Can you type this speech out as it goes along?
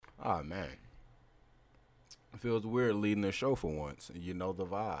Ah, man. It feels weird leading the show for once. You know the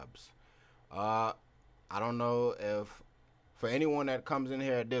vibes. Uh, I don't know if, for anyone that comes in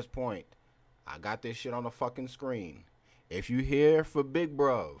here at this point, I got this shit on the fucking screen. If you here for Big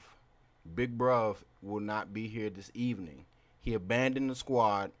Bruv will not be here this evening. He abandoned the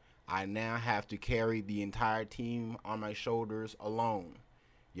squad. I now have to carry the entire team on my shoulders alone.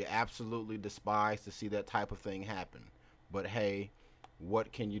 You absolutely despise to see that type of thing happen. But hey,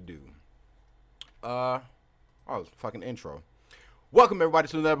 what can you do? Uh, oh, fucking intro. Welcome everybody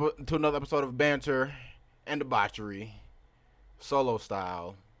to another episode of Banter and Debauchery, solo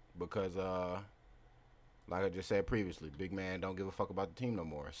style, because like I just said previously, big man don't give a fuck about the team no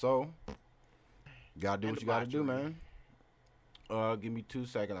more. So, you gotta do what you gotta do, man. Give me 2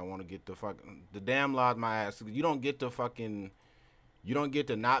 seconds. I want to get the damn laws my ass. You don't get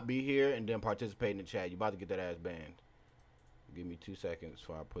to not be here and then participate in the chat. You about to get that ass banned. Give me 2 seconds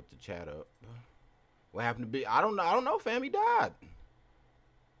before I put the chat up. What happened to be? I don't know, fam. He died.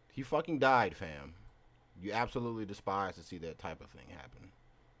 He fucking died, fam. You absolutely despise to see that type of thing happen.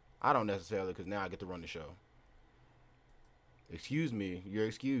 I don't necessarily, because now I get to run the show. Excuse me. You're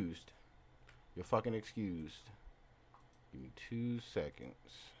excused. You're fucking excused. Give me 2 seconds.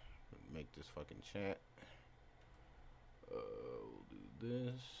 Make this fucking chat. We'll do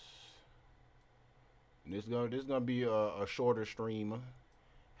this. And this is gonna be a shorter stream.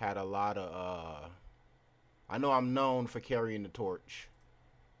 Had a lot of I know I'm known for carrying the torch,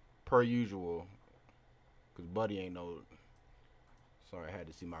 per usual, cause Buddy ain't no. Sorry, I had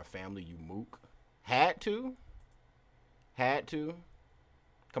to see my family. You mook. Had to.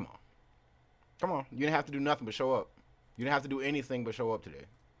 Come on. You didn't have to do nothing but show up. You didn't have to do anything but show up today.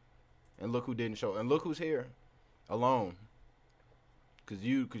 And look who didn't show. And look who's here, alone. Cause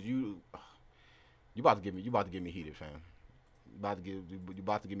you about to get me heated, fam. You about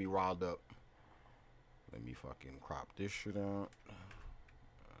to get me riled up. Let me fucking crop this shit out.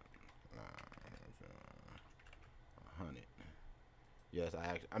 100. Yes,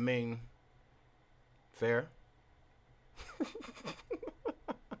 I mean, fair.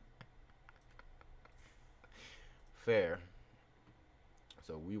 Fair.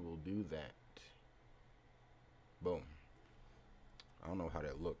 So we will do that. Boom. I don't know how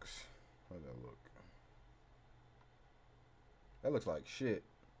that looks. How does that look? That looks like shit.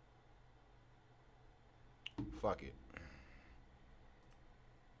 Fuck it.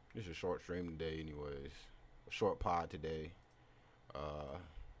 This is a short stream today anyways. A short pod today.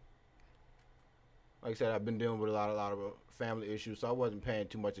 Like I said, I've been dealing with a lot of family issues, so I wasn't paying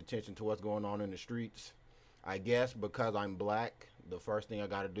too much attention to what's going on in the streets. I guess because I'm black, the first thing I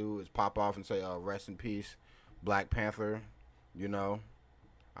gotta do is pop off and say, rest in peace, Black Panther. You know,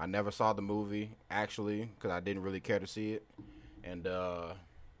 I never saw the movie, actually, because I didn't really care to see it. And,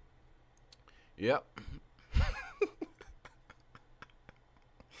 yep.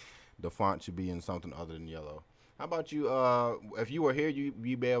 The font should be in something other than yellow. How about you, if you were here, you'd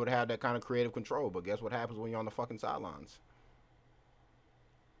be able to have that kind of creative control. But guess what happens when you're on the fucking sidelines?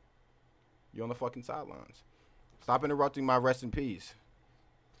 You're on the fucking sidelines. Stop interrupting my rest in peace.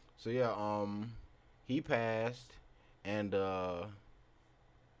 So, yeah, he passed. And, I'll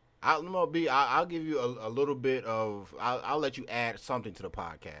give you a little bit of, I'll let you add something to the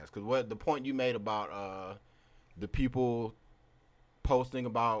podcast. Because what the point you made about the people posting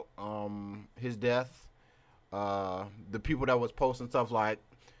about his death, the people that was posting stuff like,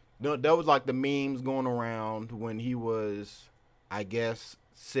 there was like the memes going around when he was, I guess,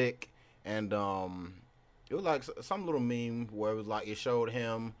 sick. And it was like some little meme where it was like, it showed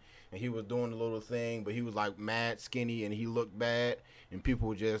him and he was doing a little thing, but he was like mad skinny and he looked bad. And people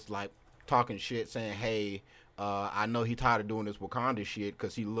were just like talking shit saying, hey, I know he tired of doing this Wakanda shit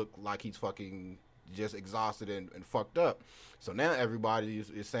because he looked like he's fucking just exhausted and fucked up. So now everybody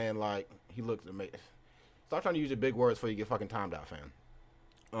is saying like, he looks amazing. Stop trying to use your big words before you get fucking timed out, fam.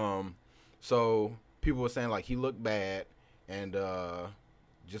 So people were saying like he looked bad and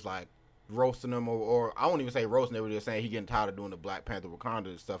just like roasting him, or I won't even say roasting. They were just saying he getting tired of doing the Black Panther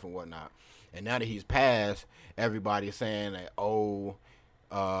Wakanda stuff and whatnot. And now that he's passed, everybody's saying that,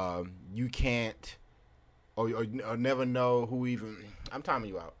 you can't, or never know who even. I'm timing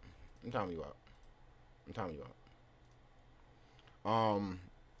you out.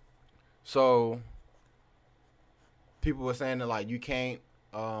 So people were saying that like you can't.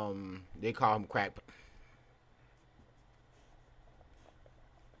 They call him crack.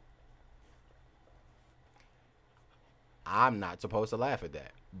 I'm not supposed to laugh at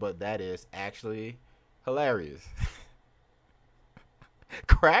that, but that is actually hilarious.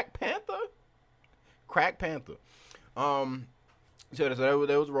 Crack Panther. So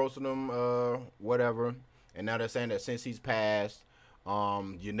they was roasting him, whatever. And now they're saying that since he's passed,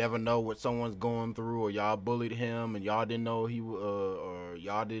 you never know what someone's going through, or y'all bullied him and y'all didn't know or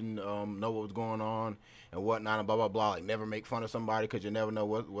y'all didn't know what was going on and whatnot, and blah blah blah. Like, never make fun of somebody because you never know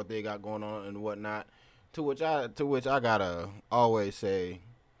what they got going on and whatnot. To which I gotta always say,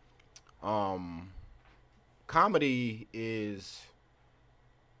 comedy is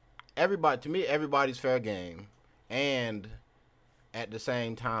everybody. To me, everybody's fair game, and at the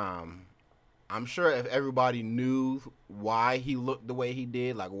same time, I'm sure if everybody knew why he looked the way he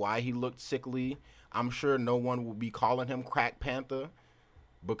did, like why he looked sickly, I'm sure no one would be calling him Crack Panther,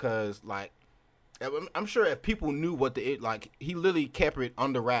 because like I'm sure if people knew like he literally kept it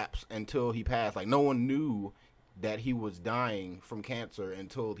under wraps until he passed. Like, no one knew that he was dying from cancer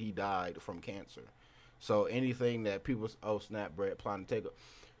until he died from cancer. So anything that people, oh snap, Brett plotting to take over.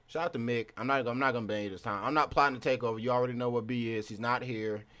 Shout out to Mick. I'm not gonna ban you this time. I'm not plotting to take over. You already know what B is. He's not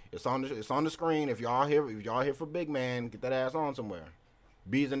here. It's on the screen. If y'all here for Big Man, get that ass on somewhere.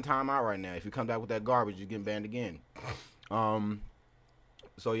 B's in timeout right now. If you come back with that garbage, you're getting banned again.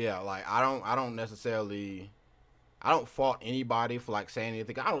 So yeah, like I don't fault anybody for like saying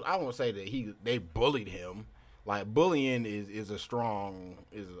anything. I don't want to say that they bullied him. Like, bullying is a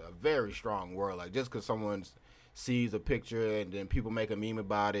very strong word. Like, just because someone sees a picture and then people make a meme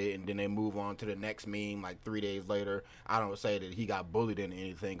about it and then they move on to the next meme like 3 days later, I don't say that he got bullied into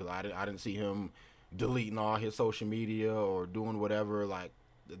anything, because I didn't see him deleting all his social media or doing whatever. Like,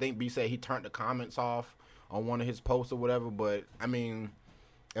 I think B said he turned the comments off on one of his posts or whatever. But I mean,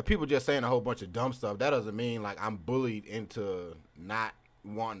 if people just saying a whole bunch of dumb stuff, that doesn't mean like I'm bullied into not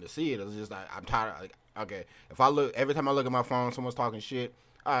wanting to see it. It's just like I'm tired. Like, okay, if every time I look at my phone, someone's talking shit,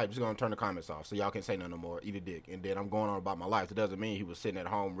 all right, I'm just gonna turn the comments off so y'all can't say nothing no more. Eat a dick, and then I'm going on about my life. It doesn't mean he was sitting at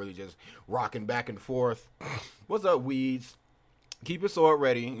home really just rocking back and forth. What's up, Weeds? Keep your sword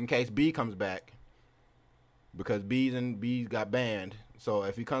ready in case B comes back, because B's got banned. So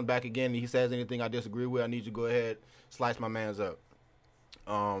if he comes back again and he says anything I disagree with, I need you to go ahead, slice my man's up.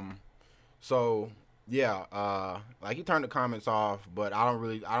 So yeah, like, he turned the comments off, but I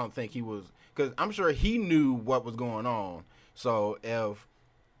don't think he was, because I'm sure he knew what was going on. So if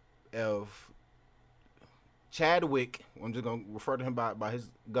Chadwick, I'm just gonna refer to him by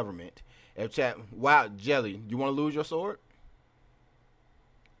his government. Wow, Jelly, you want to lose your sword?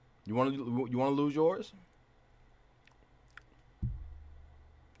 You want to lose yours?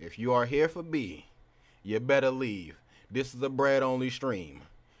 If you are here for B, you better leave. This is a bread only stream.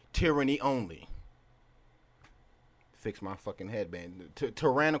 Tyranny only. Fix my fucking headband.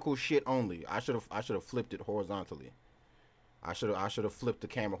 Tyrannical shit only. I should have flipped it horizontally. I should have flipped the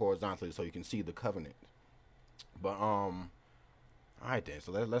camera horizontally so you can see the covenant. But all right then.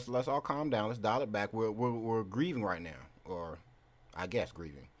 So let's all calm down. Let's dial it back. We're grieving right now, or I guess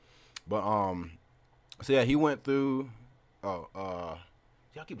grieving. But so yeah, he went through. Y'all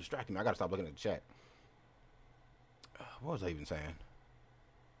keep distracting me. I gotta stop looking at the chat. What was I even saying?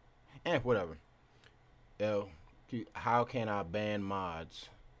 Whatever. How can I ban mods?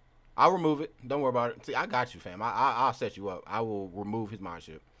 I'll remove it. Don't worry about it. See, I got you, fam. I'll set you up. I will remove his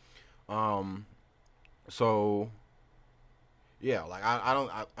modship. So yeah, like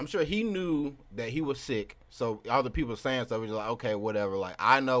I'm sure he knew that he was sick. So all the people saying stuff, was like, okay, whatever. Like,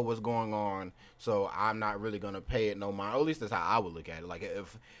 I know what's going on, so I'm not really gonna pay it no mind. Or at least that's how I would look at it. Like,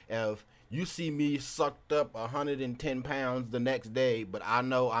 if you see me sucked up 110 pounds the next day, but I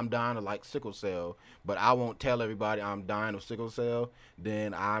know I'm dying of like sickle cell, but I won't tell everybody I'm dying of sickle cell,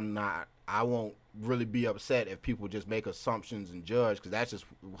 then I won't really be upset if people just make assumptions and judge, because that's just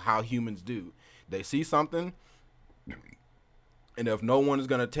how humans do. They see something, and if no one is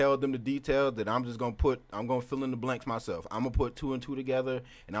going to tell them the details, then I'm going to fill in the blanks myself. I'm going to put 2 and 2 together,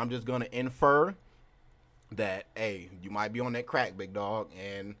 and I'm just going to infer that, hey, you might be on that crack, big dog,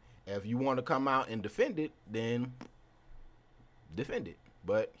 and if you want to come out and defend it, then defend it.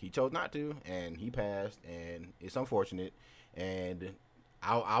 But he chose not to, and he passed, and it's unfortunate. And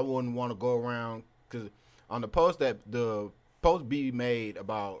I wouldn't want to go around, because on the post B made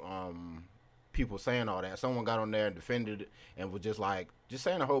about people saying all that, someone got on there and defended it and was just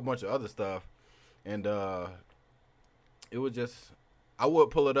saying a whole bunch of other stuff. And it was just, I would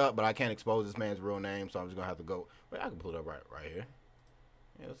pull it up, but I can't expose this man's real name, so I'm just going to have to go. Wait, I can pull it up right here.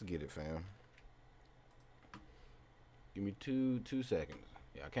 Yeah, let's get it, fam. Give me two seconds.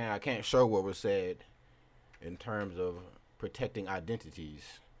 Yeah, I can't show what was said in terms of protecting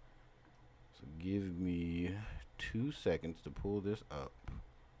identities. So give me 2 seconds to pull this up.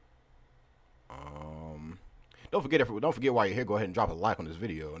 Don't forget while you're here, go ahead and drop a like on this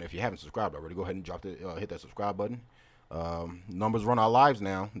video, and if you haven't subscribed already, go ahead and hit that subscribe button. Numbers run our lives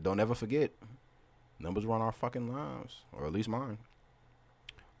now. Don't ever forget. Numbers run our fucking lives, or at least mine.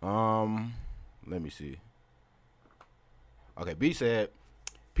 Let me see. Okay, B said,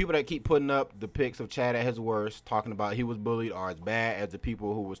 people that keep putting up the pics of Chad at his worst, talking about he was bullied, are as bad as the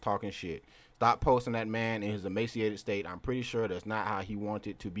people who was talking shit. Stop posting that man in his emaciated state. I'm pretty sure that's not how he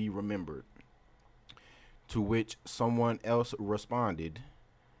wanted to be remembered. To which someone else responded,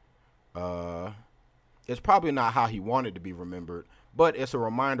 it's probably not how he wanted to be remembered, but it's a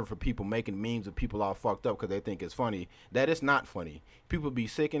reminder for people making memes of people all fucked up because they think it's funny that it's not funny. People be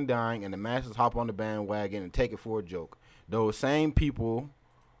sick and dying, and the masses hop on the bandwagon and take it for a joke. Those same people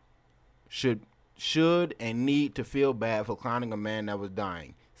should and need to feel bad for clowning a man that was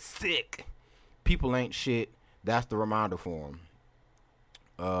dying. Sick. People ain't shit. That's the reminder for him.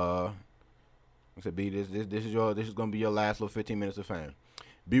 I said, B, this is gonna be your last little 15 minutes of fame.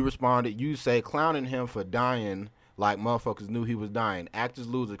 B responded, you say clowning him for dying like motherfuckers knew he was dying. Actors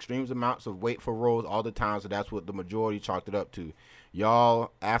lose extreme amounts of weight for roles all the time, so that's what the majority chalked it up to.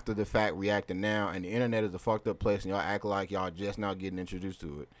 Y'all, after the fact, reacting now, and the internet is a fucked up place, and y'all act like y'all just now getting introduced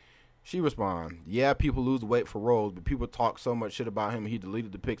to it. She responded, yeah, people lose weight for roles, but people talk so much shit about him, he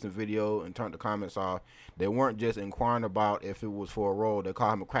deleted the pics and video and turned the comments off. They weren't just inquiring about if it was for a role. They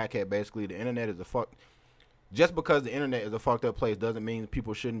call him a crackhead. Basically, the internet is a fuck. Just because the internet is a fucked up place doesn't mean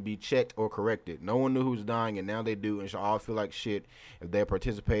people shouldn't be checked or corrected. No one knew who was dying, and now they do, and should all feel like shit if they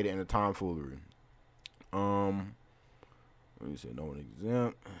participated in the tomfoolery. Let me say no one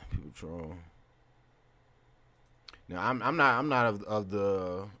exempt. People troll. Now I'm not of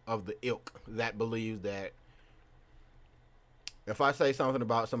the ilk that believes that if I say something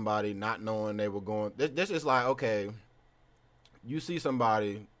about somebody not knowing they were going, this is like, okay, you see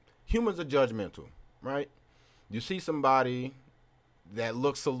somebody, humans are judgmental, right? You see somebody that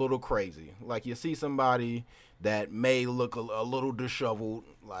looks a little crazy, like you see somebody that may look a little disheveled,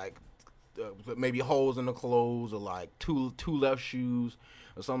 like maybe holes in the clothes or like two left shoes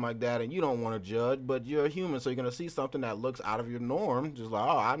or something like that, and you don't want to judge, but you're a human, so you're gonna see something that looks out of your norm, just like,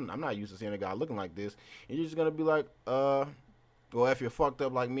 oh, I'm not used to seeing a guy looking like this, and you're just gonna be like, well, if you're fucked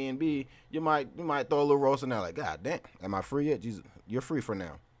up like me and B, you might throw a little roast in there, like, God damn, am I free yet? Jesus, you're free for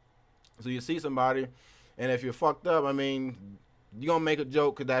now. So you see somebody, and if you're fucked up, I mean, you're gonna make a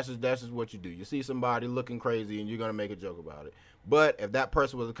joke because that's just what you do. You see somebody looking crazy, and you're gonna make a joke about it. But if that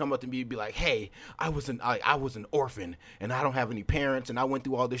person was to come up to me and be like, hey, I was an orphan, and I don't have any parents, and I went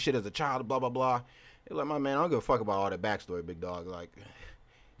through all this shit as a child, blah, blah, blah. It's like, my man, I don't give a fuck about all that backstory, big dog. Like,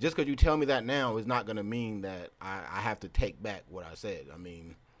 just because you tell me that now is not going to mean that I have to take back what I said. I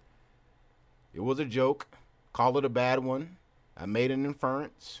mean, it was a joke. Call it a bad one. I made an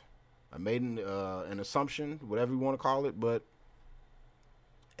inference. I made an assumption, whatever you want to call it. But,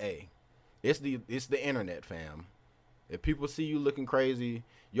 hey, it's the internet, fam. If people see you looking crazy,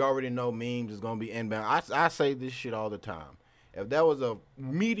 you already know memes is going to be inbound. I say this shit all the time. If there was a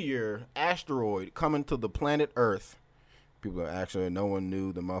meteor, asteroid coming to the planet Earth, people are actually, no one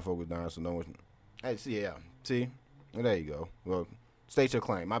knew the motherfucker was dying, so no one. Hey, see, yeah. See? Well, there you go. Well, state your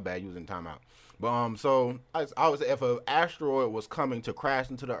claim. My bad, you was in timeout. But, so, I would say if an asteroid was coming to crash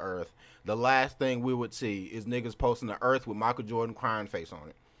into the Earth, the last thing we would see is niggas posting the Earth with Michael Jordan crying face on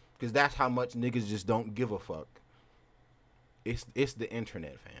it. Because that's how much niggas just don't give a fuck. It's the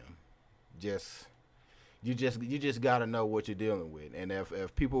internet, fam. You just gotta know what you're dealing with. And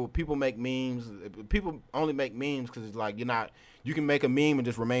if people make memes, people only make memes because it's like you can make a meme and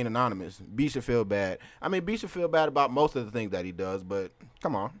just remain anonymous. B should feel bad. I mean, B should feel bad about most of the things that he does, but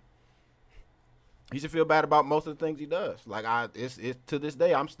come on, he should feel bad about most of the things he does. Like it's to this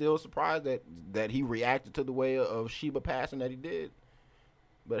day, I'm still surprised that he reacted to the way of Sheba passing that he did.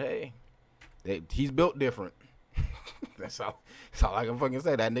 But hey, he's built different. That's all I can fucking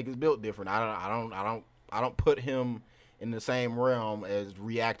say. That nigga's built different. I don't put him in the same realm as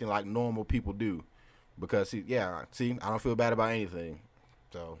reacting like normal people do, because I don't feel bad about anything.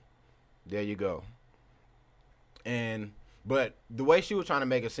 So there you go. But the way she was trying to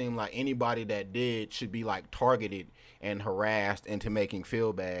make it seem like anybody that did should be like targeted and harassed into making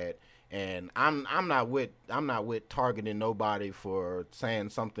feel bad. And I'm not with targeting nobody for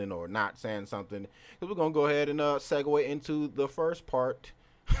saying something or not saying something. Because we're gonna go ahead and segue into the first part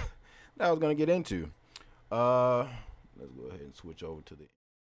that I was gonna get into. Let's go ahead and switch over to the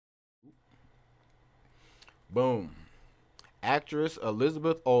boom. Actress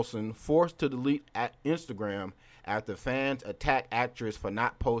Elizabeth Olsen forced to delete Instagram after fans attack actress for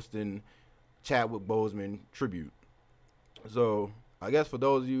not posting Chadwick Boseman tribute. So I guess for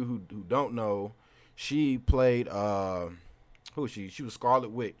those of you who don't know, she played she was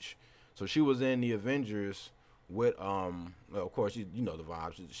Scarlet Witch. So she was in the Avengers with well, of course you know the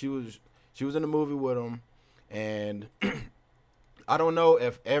vibes. She was in the movie with him, and I don't know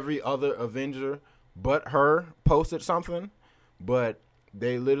if every other Avenger but her posted something, but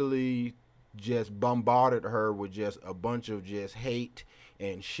they literally just bombarded her with just a bunch of just hate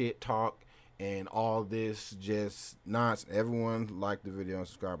and shit talk and all this just nonsense. Everyone liked the video and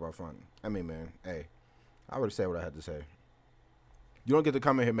subscribe our fun. I mean, man, hey, I already said what I had to say. You don't get to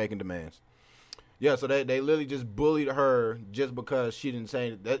come in here making demands. Yeah, so they literally just bullied her just because she didn't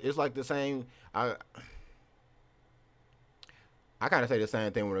say that. It's like the same. I kind of say the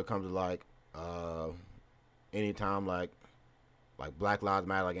same thing when it comes to like anytime like Black Lives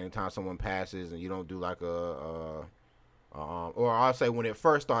Matter. Like anytime someone passes and you don't do like or I'll say when it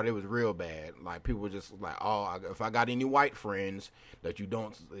first started, it was real bad. Like people were just like, oh, if I got any white friends that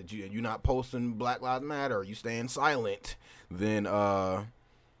you're not posting Black Lives Matter, or you staying silent, then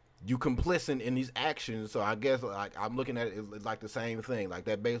you complicit in these actions. So I guess like I'm looking at it, it's like the same thing. Like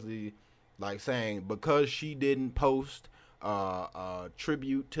that basically like saying because she didn't post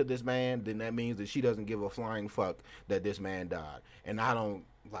tribute to this man, then that means that she doesn't give a flying fuck that this man died. And I don't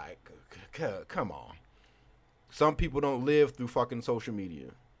like, come on. Some people don't live through fucking social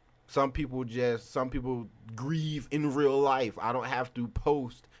media. Some people grieve in real life. I don't have to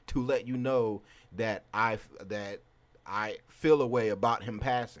post to let you know that I feel a way about him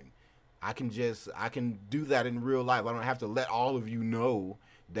passing. I can do that in real life. I don't have to let all of you know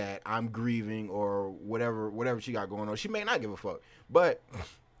that I'm grieving or whatever she got going on. She may not give a fuck. But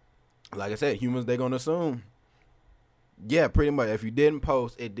like I said, humans, they're gonna assume. Yeah, pretty much. If you didn't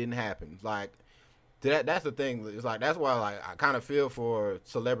post, it didn't happen. Like that's the thing. It's like that's why like I kind of feel for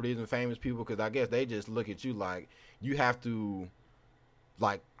celebrities and famous people, because I guess they just look at you like you have to.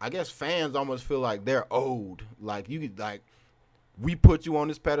 Like I guess fans almost feel like they're owed. Like we put you on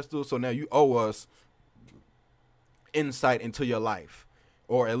this pedestal, so now you owe us insight into your life,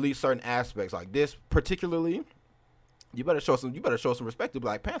 or at least certain aspects. Like this particularly, you better show some respect to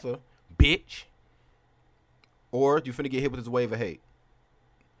Black Panther, bitch. Or you finna get hit with this wave of hate.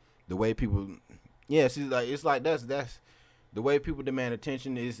 The way people, yeah, see, like it's like that's the way people demand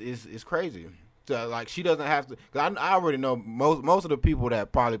attention is crazy. So like she doesn't have to. Cause I already know most of the people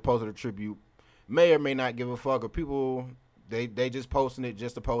that probably posted a tribute may or may not give a fuck, or people they just posting it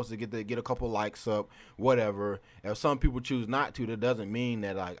just to post it, get a couple likes up, whatever. If some people choose not to, that doesn't mean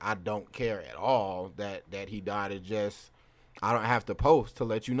that like I don't care at all that he died. It's just I don't have to post to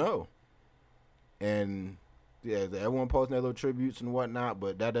let you know. And yeah, everyone posting their little tributes and whatnot,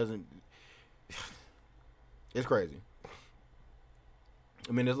 but that doesn't. It's crazy.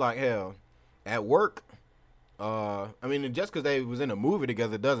 I mean, it's like hell. At work, I mean, just because they was in a movie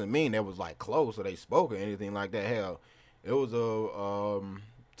together doesn't mean they was like close or they spoke or anything like that. Hell, it was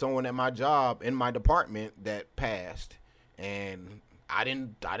someone at my job in my department that passed, and I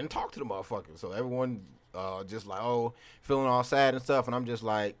didn't talk to the motherfucker. So everyone just like, oh, feeling all sad and stuff, and I'm just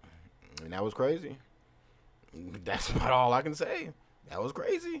like, and that was crazy. That's about all I can say. That was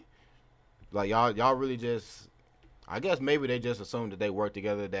crazy. Like y'all really just, I guess maybe they just assumed that they work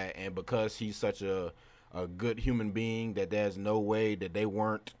together, that, and because he's such a good human being, that there's no way that they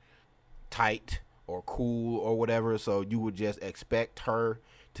weren't tight or cool or whatever. So you would just expect her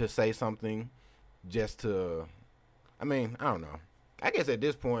to say something just to, I mean, I don't know. I guess at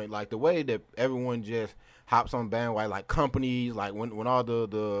this point, like the way that everyone just hops on bandwagon, like companies, like when all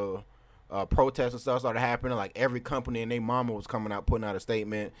the protests and stuff started happening, like every company and their mama was coming out putting out a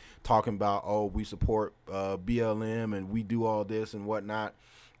statement talking about, oh, we support BLM and we do all this and whatnot.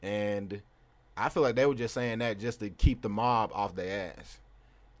 And I feel like they were just saying that just to keep the mob off their ass.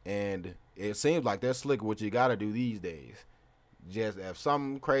 And it seems like that's slick what you gotta do these days. Just if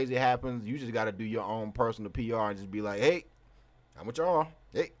something crazy happens, you just gotta do your own personal PR and just be like, hey, I'm with y'all.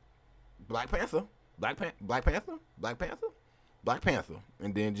 Hey, Black Panther, Black Panther.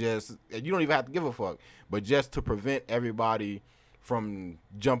 And then just, you don't even have to give a fuck, but just to prevent everybody from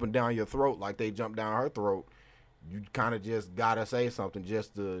jumping down your throat like they jumped down her throat, you kind of just gotta say something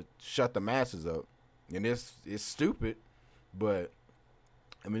just to shut the masses up. And it's stupid, but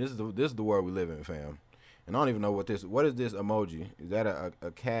I mean, this is the world we live in, fam. And I don't even know what is this emoji? Is that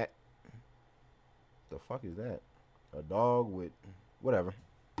a cat? The fuck is that? A dog with whatever.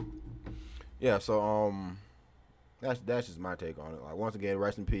 Yeah, so that's just my take on it. Like, once again,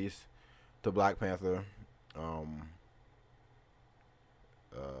 rest in peace to Black Panther.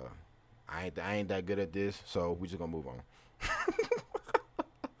 I ain't that good at this, so we just gonna move on.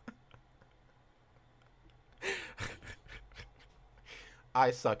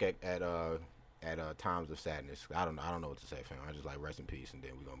 I suck at times of sadness. I don't know what to say, fam. I just like rest in peace, and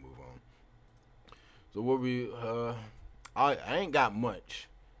then we gonna move on. So what we I ain't got much.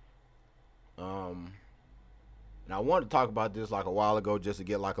 And I wanted to talk about this like a while ago just to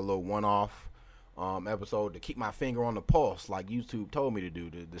get like a little one-off episode to keep my finger on the pulse, like YouTube told me to do,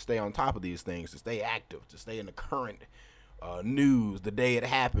 to stay on top of these things, to stay active, to stay in the current news the day it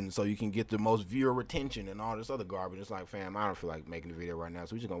happens, so you can get the most viewer retention and all this other garbage. It's like, fam, I don't feel like making a video right now,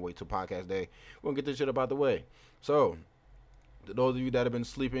 so we're just gonna wait till podcast day. We're gonna get this shit up out the way. So, to those of you that have been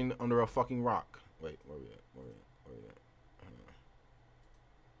sleeping under a fucking rock, wait, where we at? Where we at?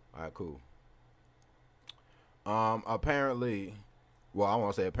 All right, cool. Apparently, well, I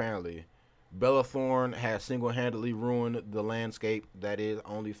want to say apparently, Bella Thorne has single-handedly ruined the landscape that is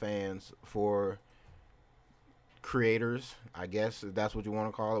OnlyFans for creators, I guess, if that's what you want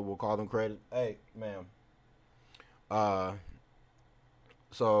to call it. We'll call them creators. Hey, ma'am.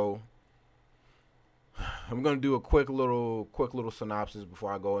 So I'm gonna do a quick little synopsis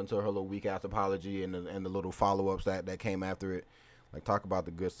before I go into her little weak ass apology and the little follow-ups that came after it. Like, talk about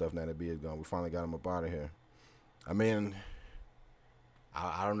the good stuff now that B is gone. We finally got him up out of here. I mean,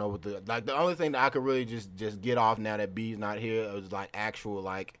 I don't know what the only thing that I could really just get off now that B's not here is like actual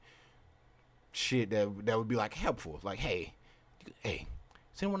like shit that would be like helpful. Like, hey, is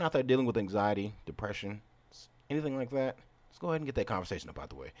anyone out there dealing with anxiety, depression, anything like that? Let's go ahead and get that conversation up out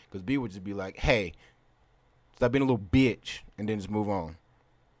the way. Because B would just be like, hey, stop being a little bitch, and then just move on.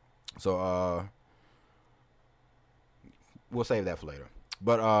 So we'll save that for later.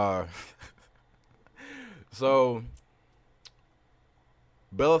 But so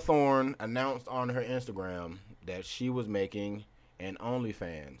Bella Thorne announced on her Instagram that she was making an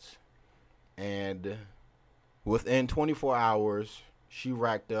OnlyFans. And within 24 hours, she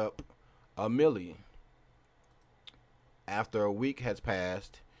racked up $1 million. After a week has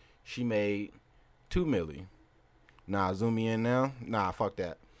passed, she made $2 million. Nah, zoom me in now. Nah, fuck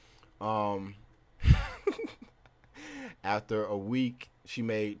that. After a week, she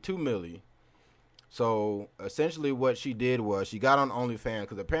made $2 million. So essentially what she did was she got on OnlyFans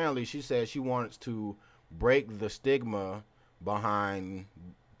because apparently she said she wants to break the stigma behind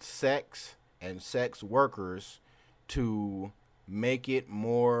sex and sex workers to make it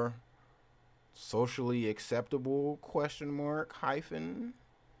more socially acceptable,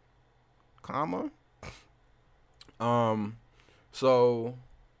 comma. So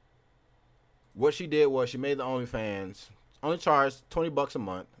what she did was she made the OnlyFans, only charged $20 a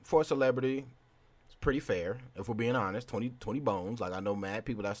month for a celebrity. Pretty fair, if we're being honest. 20 bones. Like, I know mad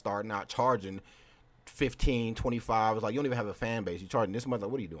people that starting out charging 15, 25. It's like, you don't even have a fan base. You charging this much. Like,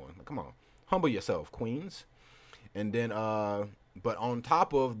 what are you doing? Like, come on, humble yourself, queens. And then but on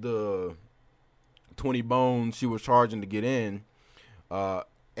top of the 20 bones she was charging to get in,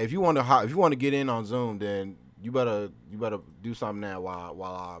 if you want to get in on Zoom, then you better do something now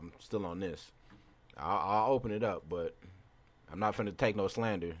while I'm still on this. I'll open it up, but I'm not finna take no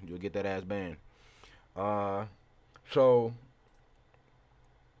slander. You'll get that ass banned. So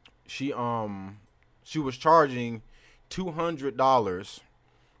she was charging $200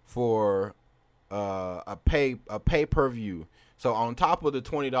 for a pay per view. So on top of the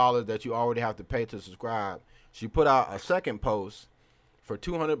 $20 that you already have to pay to subscribe, she put out a second post for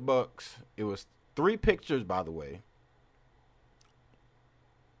 $200. It was 3 pictures, by the way.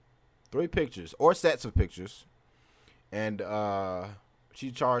 3 pictures or sets of pictures, and she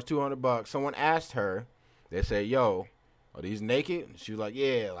charged $200. Someone asked her, they said, yo, are these naked? She was like,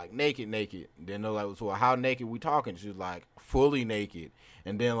 yeah, like naked. Then they're like, so how naked we talking? She was like, fully naked.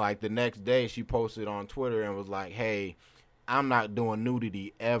 And then like the next day she posted on Twitter and was like, hey, I'm not doing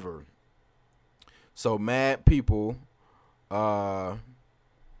nudity ever. So mad people felt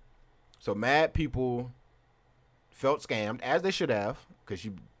scammed, as they should have, because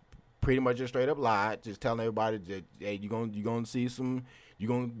she pretty much just straight up lied, just telling everybody that, hey, you gonna see some, you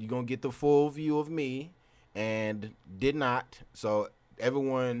gonna get the full view of me, and did not. So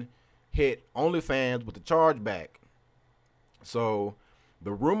everyone hit OnlyFans with the chargeback. So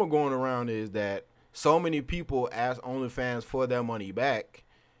the rumor going around is that so many people ask OnlyFans for their money back,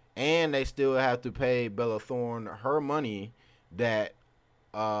 and they still have to pay Bella Thorne her money, that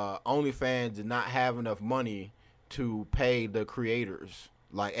OnlyFans did not have enough money to pay the creators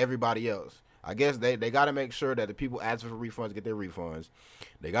like everybody else. I guess they got to make sure that the people asking for refunds get their refunds.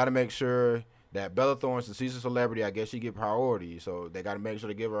 They got to make sure that Bella Thorne, since she's a celebrity, I guess she get priority. So they got to make sure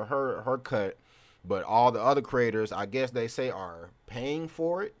to give her cut. But all the other creators, I guess they say, are paying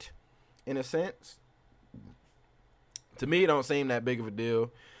for it in a sense. To me, it don't seem that big of a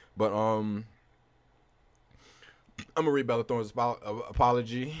deal. But I'm gonna read Bella Thorne's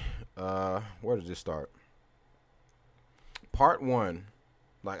apology. Where does this start? Part 1.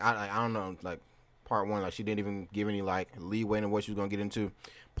 Like I don't know. Like part one. Like she didn't even give any like leeway in what she was gonna get into.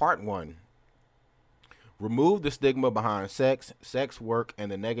 Part one. Remove the stigma behind sex, sex work, and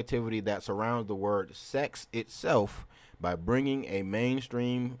the negativity that surrounds the word sex itself by bringing a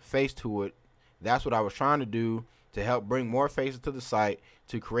mainstream face to it. That's what I was trying to do to help bring more faces to the site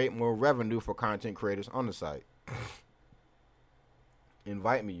to create more revenue for content creators on the site.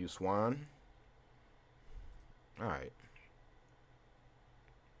 Invite me, you swine. All right.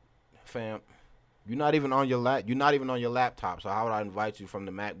 Fam, you're not even on your laptop, so how would I invite you from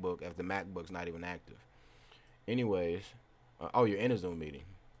the MacBook if the MacBook's not even active? Anyways, oh, you're in a Zoom meeting.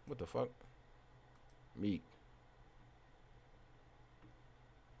 What the fuck? Meet.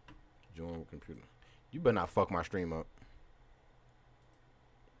 Join computer. You better not fuck my stream up.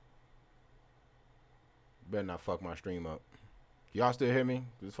 You better not fuck my stream up. Y'all still hear me?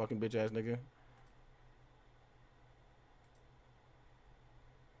 This fucking bitch ass nigga.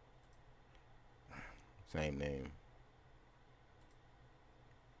 Same name.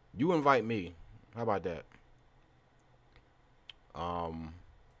 You invite me. How about that?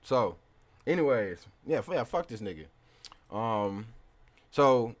 So, anyways, yeah, fuck this nigga.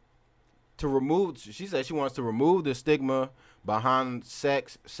 So to remove, she said she wants to remove the stigma behind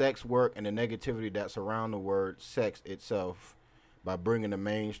sex, sex work, and the negativity that surround the word sex itself by bringing a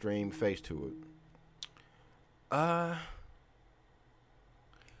mainstream face to it. I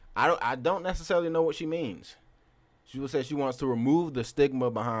don't necessarily know what she means. She will say she wants to remove the stigma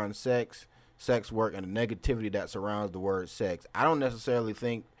behind sex, sex work, and the negativity that surrounds the word sex. I don't necessarily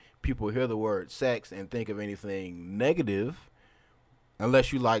think people hear the word sex and think of anything negative,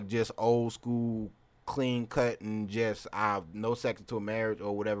 unless you like just old school, clean cut, and just no sex until marriage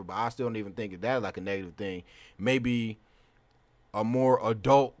or whatever. But I still don't even think of that like a negative thing. Maybe a more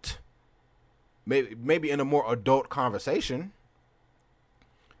adult, maybe in a more adult conversation.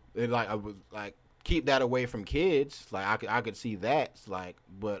 I was like, keep that away from kids. Like I could see that. Like,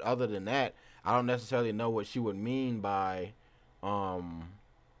 but other than that, I don't necessarily know what she would mean by,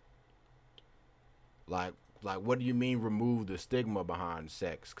 like what do you mean remove the stigma behind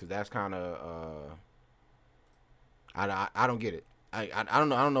sex? Because that's kind of, I don't get it. I don't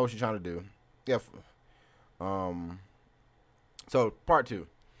know. I don't know what she's trying to do. Yeah. So part two,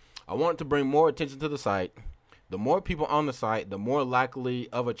 I want to bring more attention to the site. The more people on the site, the more likely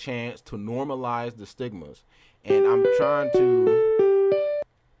of a chance to normalize the stigmas. And I'm trying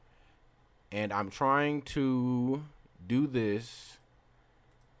to do this.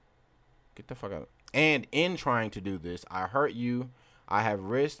 Get the fuck out. And in trying to do this, I hurt you. I have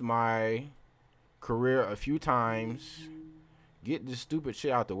risked my career a few times. Get this stupid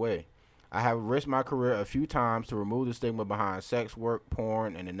shit out the way. I have risked my career a few times to remove the stigma behind sex work,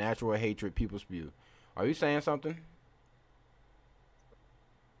 porn, and the natural hatred people spew. Are you saying something?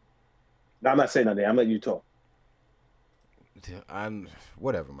 No, I'm not saying nothing. I'm letting you talk. I'm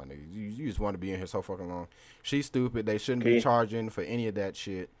whatever, my nigga. You just want to be in here so fucking long. She's stupid. They shouldn't be charging for any of that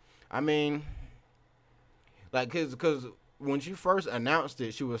shit. I mean, like, cause when she first announced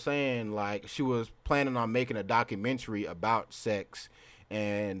it, she was saying like she was planning on making a documentary about sex,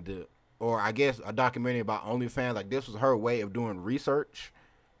 and or I guess a documentary about OnlyFans. Like this was her way of doing research,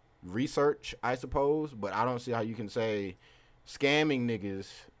 I suppose. But I don't see how you can say scamming niggas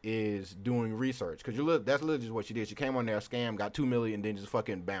is doing research, because that's literally just what she did. She came on there, scammed, got 2 million, then just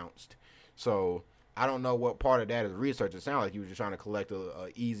fucking bounced. So I don't know what part of that is research. It sounds like you were just trying to collect a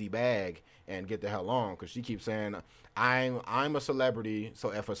easy bag and get the hell on, because she keeps saying I'm a celebrity,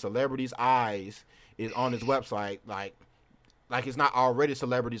 so if a celebrity's eyes is on his website, like it's not already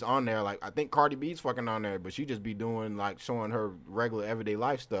celebrities on there. Like I think Cardi B's fucking on there, but she just be doing like showing her regular everyday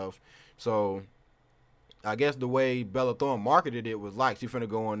life stuff. So I guess the way Bella Thorne marketed it was like she finna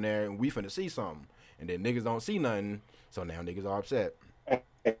go on there and we finna see something, and then niggas don't see nothing, so now niggas are upset.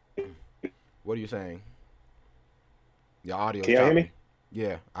 What are you saying? Your audio. Can you hear me?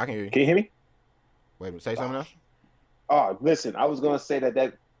 Yeah, I can hear you. Can you hear me? Wait a minute, say something else. Oh, listen, I was gonna say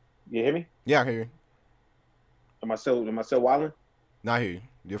that. You hear me? Yeah, I can hear you. Am I still wilding? No, I hear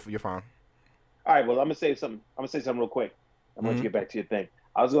you. You're fine. All right, well, I'm gonna say something real quick. I want you to get back to your thing.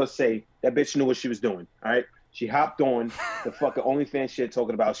 I was gonna say that bitch knew what she was doing. All right, she hopped on the fucking OnlyFans shit,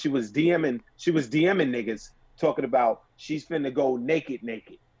 talking about she was DMing niggas, talking about she's finna go naked,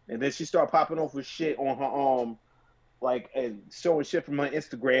 and then she started popping off with shit on her like and showing shit from her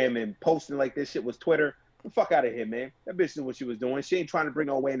Instagram and posting like this shit was Twitter. The fuck out of here, man. That bitch knew what she was doing. She ain't trying to bring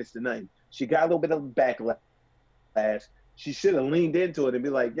no awareness to nothing. She got a little bit of backlash. She should have leaned into it and be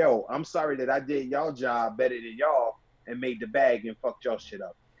like, yo, I'm sorry that I did y'all job better than y'all and made the bag and fucked y'all shit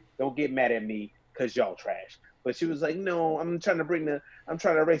up. Don't get mad at me because y'all trash. But she was like, no, I'm trying to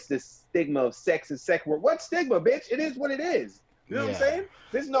erase the stigma of sex and sex work. What stigma, bitch? It is what it is. You know what I'm saying?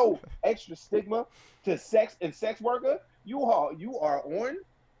 There's no extra stigma to sex and sex worker. You are on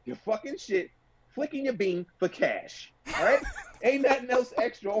your fucking shit, flicking your bean for cash. All right? Ain't nothing else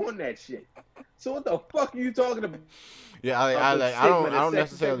extra on that shit. So what the fuck are you talking about? Yeah, I don't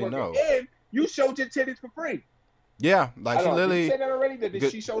necessarily know. And you showed your titties for free. Yeah, like she literally. Did you say that already?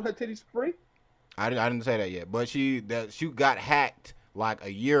 That she showed her titties for free? I didn't say that yet, but she got hacked like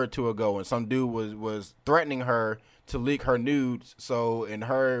a year or two ago, and some dude was threatening her to leak her nudes. So in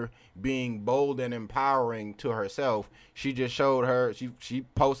her being bold and empowering to herself, she just showed her she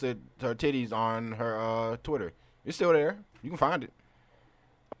posted her titties on her Twitter. It's still there. You can find it.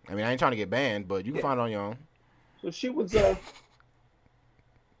 I mean, I ain't trying to get banned, but you can find it on your own. So she was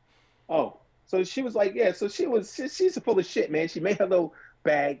so she was like, yeah, so she's full of shit, man. She made her little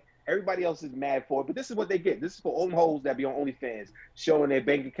bag. Everybody else is mad for it, but this is what they get. This is for all them hoes that be on OnlyFans, showing their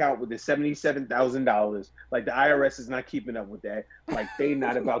bank account with the $77,000. Like the IRS is not keeping up with that. Like they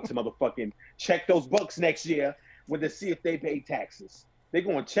not about to motherfucking check those books next year to see if they pay taxes. They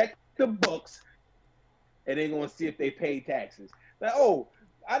gonna check the books, and they gonna see if they pay taxes. Like, oh,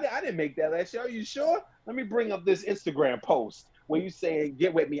 I didn't make that last year. Are you sure? Let me bring up this Instagram post where you saying,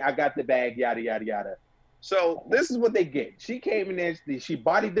 "Get with me, I got the bag," yada yada yada. So this is what they get. She came in there, she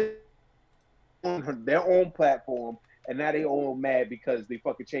bodied them on their own platform, and now they all mad because they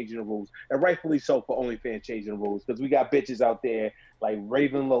fucking changing the rules. And rightfully so for OnlyFans changing the rules, because we got bitches out there like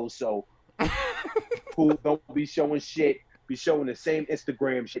Raven Loso who don't be showing shit, be showing the same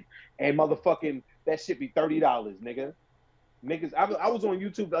Instagram shit, and motherfucking that shit be $30, nigga. Niggas, I was on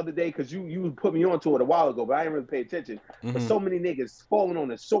YouTube the other day because you put me onto it a while ago, but I didn't really pay attention. Mm-hmm. But so many niggas falling on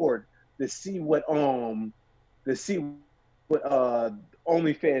the sword to see what OnlyFans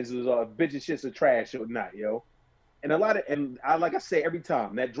is bitches shits are trash or not, yo. And like I say every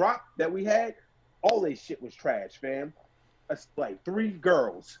time, that drop that we had, all that shit was trash, fam. That's like 3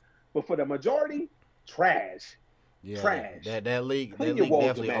 girls, but for the majority, trash. Yeah, trash. That league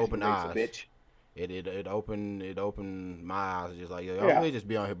definitely opened eyes. Bitch. It opened my eyes, just like, yo, y'all really just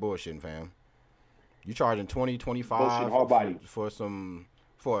be on here bullshitting, fam. You charging $20, $25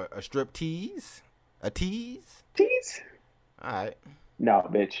 for a strip tease? A tease? Tease? All right. No,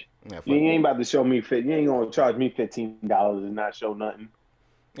 bitch. Yeah, you ain't about to show me fit. You ain't gonna charge me $15 and not show nothing.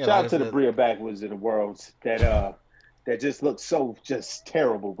 Yeah, shout out to the Bria Backwoods of the world that just looks so just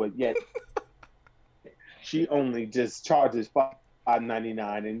terrible, but yet she only just charges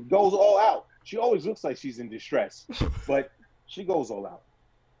 $5.99 and goes all out. She always looks like she's in distress, but she goes all out.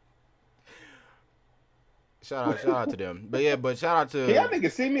 Shout out to them. But shout out to. Can y'all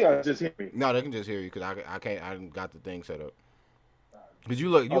niggas see me or just hear me? No, they can just hear you because I can't. I got the thing set up. Because you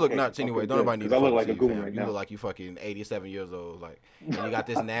look nuts anyway. Don't nobody need to look like a goon right right now. You look like you fucking 87 years old. Like, and you got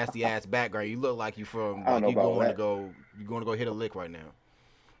this nasty ass background. You look like you from like you going to go hit a lick right now.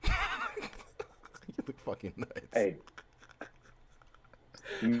 You look fucking nuts. Hey.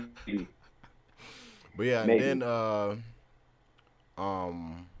 But yeah, Maybe. And then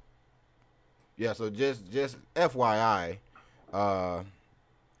yeah, so just FYI,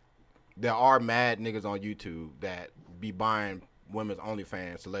 there are mad niggas on YouTube that be buying women's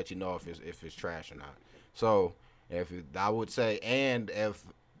OnlyFans to let you know if it's trash or not. So I would say, and if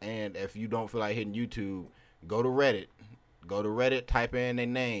you don't feel like hitting YouTube, go to Reddit. Go to Reddit, type in their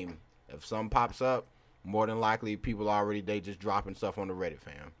name. If something pops up, more than likely people they just dropping stuff on the Reddit,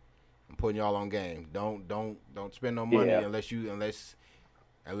 fam. I'm putting y'all on game. Don't spend no money unless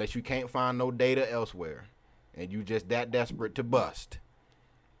you can't find no data elsewhere, and you just that desperate to bust.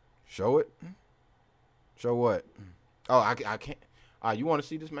 Show it. Show what? Oh, I can't. You want to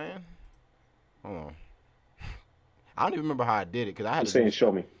see this, man? Hold on. I don't even remember how I did it because I had to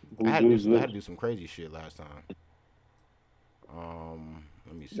show me. I had to do some crazy shit last time.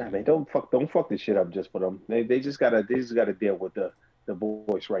 Let me see. Nah, man, don't fuck this shit up just for them. They just gotta deal with the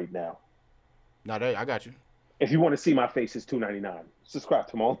voice right now. No, I got you. If you want to see my face, it's $2.99. Subscribe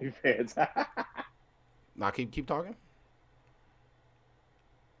to my OnlyFans. Nah, keep talking.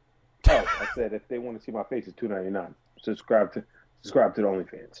 Oh, I said if they want to see my face, it's $2.99. Subscribe to the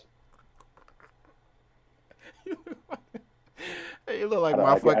OnlyFans. You look like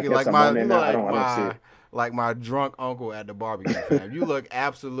like my drunk uncle at the barbecue, fam. You look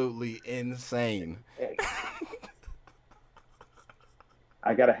absolutely insane.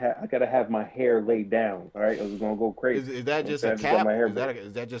 I gotta have my hair laid down. All right, I was gonna go crazy. Is that just a cap?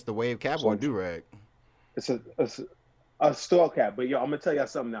 Is that just a wave cap or a do-rag? It's a store cap. But yo, I'm gonna tell y'all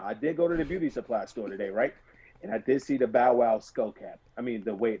something now. I did go to the beauty supply store today, right? And I did see the Bow Wow skull cap. I mean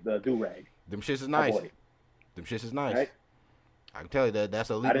the do-rag. Them shits is nice. Them shits is nice. Right? I can tell you that's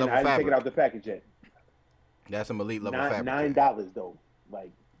elite I didn't level fabric. take it out the package yet. That's some elite level fabric. $9 though.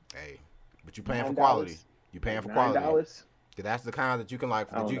 Like, hey, but you paying for quality. You paying for quality. $9. That's the kind that you can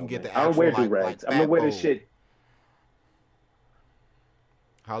that you can get the I don't actual wear do-rags. I'm gonna wear this shit.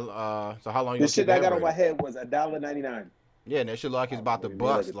 How long you? This shit I got on my head was $1.99. Yeah, and that shit look like it's about to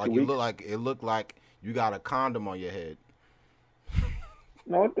bust. Like you look like you got a condom on your head.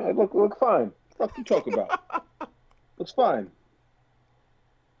 No, it look fine. What the fuck you talking about? Looks fine.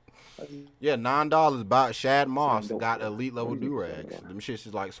 Yeah, $9. About Shad Moss got elite level do-rags. Them shits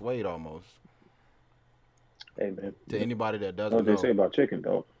is like suede almost. Hey man. To anybody that doesn't know. What they say about chicken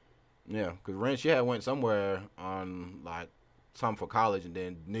though. Yeah, because Ren, she had went somewhere on like something for college, and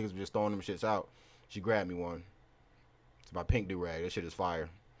then niggas were just throwing them shits out. She grabbed me one. It's my pink do-rag. That shit is fire.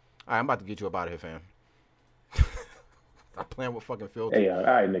 All right, I'm about to get you up out of here, fam. Stop playing with fucking filter. Hey, all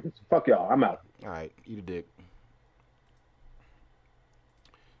right, niggas. Fuck y'all. I'm out. All right, eat a dick.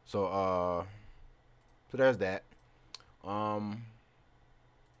 So there's that. Where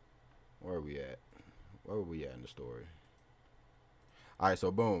are we at? Where were we at in the story? All right,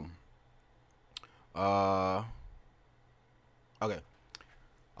 so boom. Okay.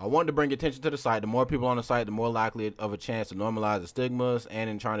 I wanted to bring attention to the site. The more people on the site, the more likely of a chance to normalize the stigmas. And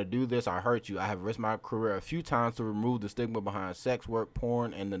in trying to do this, I hurt you. I have risked my career a few times to remove the stigma behind sex work,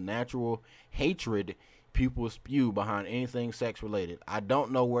 porn, and the natural hatred people spew behind anything sex related. I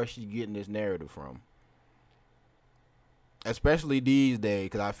don't know where she's getting this narrative from. Especially these days,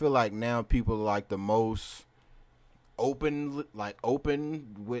 because I feel like now people are like the most open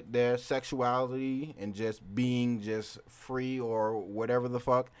with their sexuality and just being just free or whatever the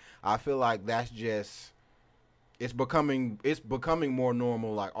fuck. I feel like that's just it's becoming more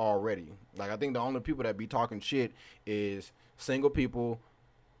normal like already. Like I think the only people that be talking shit is single people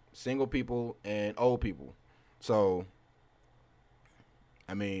and old people. So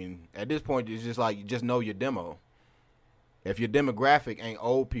I mean, at this point it's just like you just know your demo. If your demographic ain't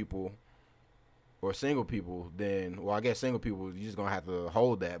old people or single people, then, well, I guess single people, you're just going to have to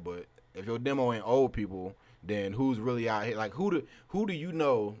hold that. But if your demo ain't old people, then who's really out here? Like, who do you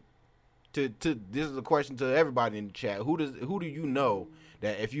know this is a question to everybody in the chat. Who do you know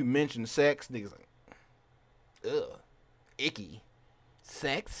that if you mention sex, niggas like, ugh, icky.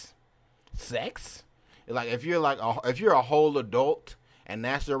 Sex? Like, if you're a whole adult and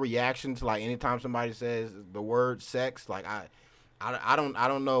that's your reaction to, like, anytime somebody says the word sex, like, I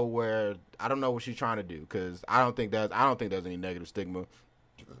don't know what she's trying to do, because I don't think there's any negative stigma,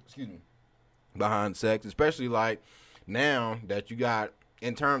 excuse me, behind sex, especially like now that you got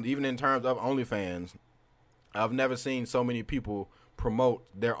even in terms of OnlyFans. I've never seen so many people promote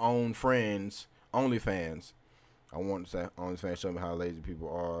their own friends' OnlyFans. I want to say OnlyFans show me how lazy people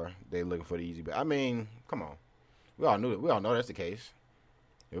are. They looking for the easy, but I mean, come on, we all know that's the case.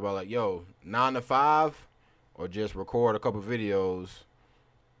 Everybody like, yo, 9 to 5. Or just record a couple videos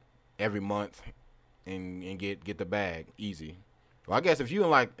every month and get the bag easy. Well, I guess if you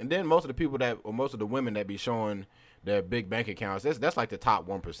and then most of the women that be showing their big bank accounts, that's like the top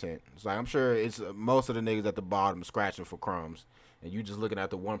 1%. It's like I'm sure it's most of the niggas at the bottom scratching for crumbs, and you just looking at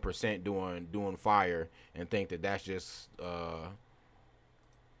the 1% doing fire and think that that's just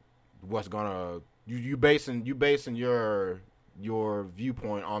what's gonna you basing your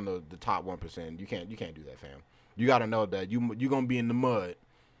viewpoint on the top 1%. You can't do that, fam. You gotta know that you're gonna be in the mud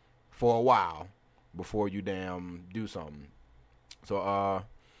for a while before you damn do something. So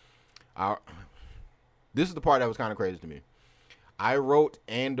this is the part that was kind of crazy to me. I wrote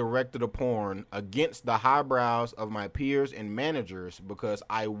and directed a porn against the highbrows of my peers and managers because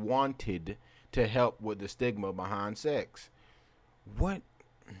I wanted to help with the stigma behind sex. What?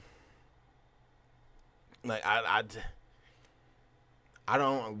 Like I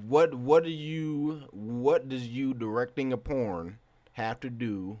don't. What does you directing a porn have to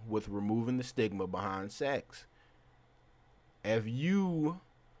do with removing the stigma behind sex? If you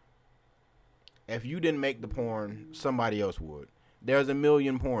didn't make the porn, somebody else would. There's a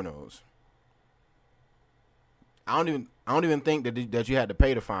million pornos. I don't even think that you had to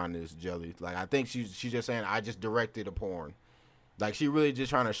pay to find this, Jelly. Like, I think she's just saying I just directed a porn. Like, she really just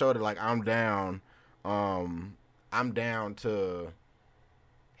trying to show that, like, I'm down to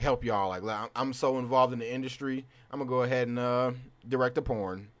help y'all. Like I'm so involved in the industry, I'm gonna go ahead and direct a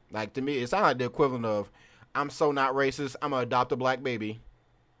porn. Like, to me, it sounds like the equivalent of I'm so not racist, I'm gonna adopt a black baby.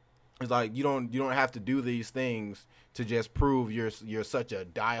 It's like you don't have to do these things to just prove you're such a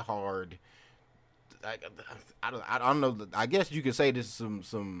diehard. I don't know. I guess you could say this is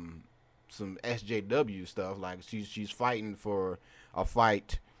some SJW stuff. Like she's fighting for a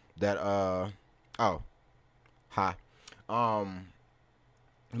fight that Hi. Um,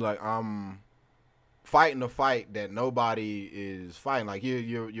 like I'm fighting a fight that nobody is fighting. Like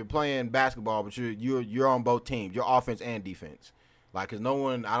you're playing basketball, but you're on both teams. You're offense and defense. Like, cause no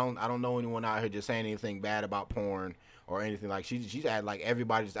one, I don't know anyone out here just saying anything bad about porn or anything. Like she's had like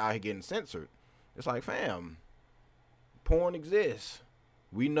everybody's out here getting censored. It's like, fam, porn exists.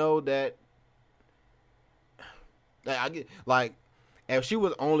 We know that. I get like, if she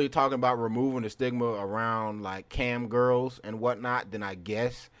was only talking about removing the stigma around like cam girls and whatnot, then I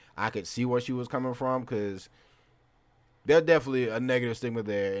guess I could see where she was coming from, because there's definitely a negative stigma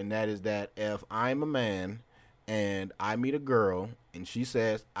there, and that is that if I'm a man and I meet a girl and she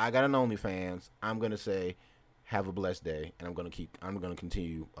says I got an OnlyFans, I'm gonna say, have a blessed day, and I'm gonna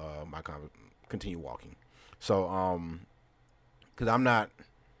continue continue walking. So because I'm not,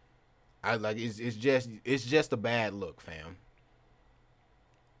 I like it's just a bad look, fam.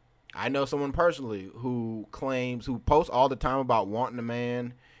 I know someone personally who posts all the time about wanting a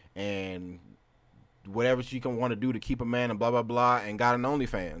man and whatever she can want to do to keep a man and blah blah blah, and got an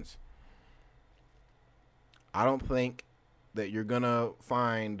OnlyFans. I don't think that you're gonna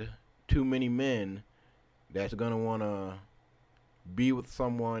find too many men that's gonna wanna be with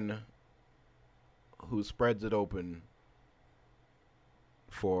someone who spreads it open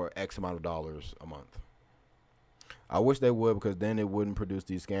for X amount of dollars a month. I wish they would, because then it wouldn't produce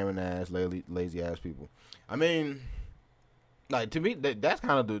these scamming ass, lazy ass people. I mean, like, to me, that's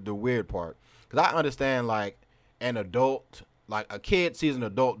kind of the weird part, because I understand, like, an adult, like a kid sees an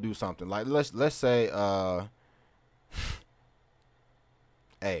adult do something. Like, let's say,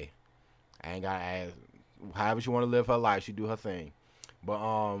 hey, I ain't got to ask. However she want to live her life, she do her thing. But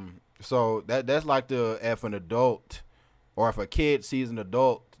so that's like if an adult, or if a kid sees an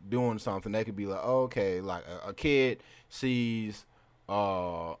adult doing something, they could be like, oh, okay, like a kid sees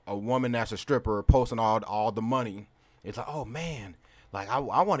a woman that's a stripper posting all the money. It's like, oh man, like I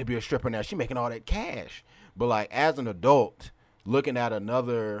want to be a stripper now. She making all that cash. But like, as an adult, looking at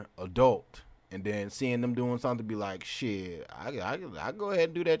another adult and then seeing them doing something, be like, shit, I go ahead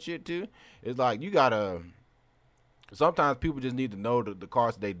and do that shit too. It's like, you gotta. Sometimes people just need to know the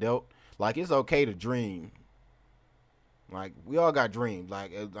cards they dealt. Like, it's okay to dream. Like, we all got dreams.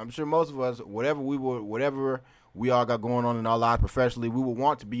 Like, I'm sure most of us, whatever we all got going on in our lives professionally, we would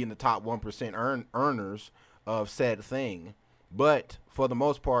want to be in the top 1% earners of said thing. But for the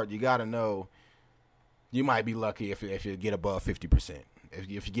most part, you got to know you might be lucky if you get above 50%. If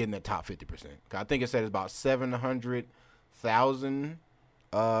you get in the top 50%. I think it said it's about 700,000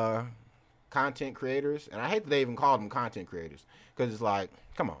 content creators. And I hate that they even call them content creators, because it's like,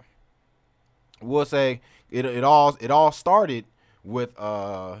 come on. We'll say it all started with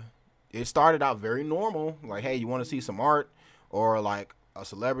it started out very normal, like, hey, you want to see some art, or like a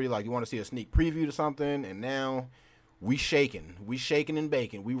celebrity, like you want to see a sneak preview to something, and now we shaking and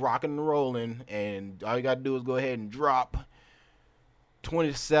baking, we rocking and rolling, and all you gotta do is go ahead and drop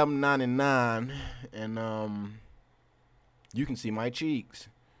 $27.99, and you can see my cheeks,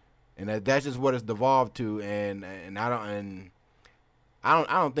 and that's just what it's devolved to, and I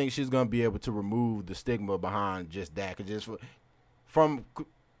don't think she's gonna be able to remove the stigma behind just that. Cause just from,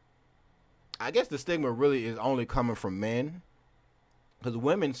 I guess the stigma really is only coming from men, because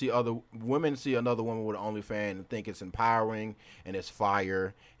women see another woman with an OnlyFans and think it's empowering and it's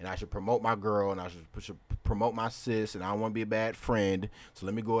fire, and I should promote my girl, and I should promote my sis, and I don't want to be a bad friend, so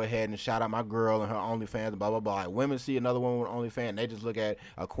let me go ahead and shout out my girl and her OnlyFans and blah blah blah. Like, women see another woman with an OnlyFans, and they just look at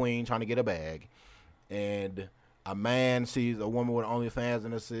a queen trying to get a bag, and a man sees a woman with OnlyFans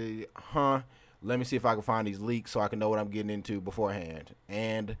and they say, let me see if I can find these leaks so I can know what I'm getting into beforehand.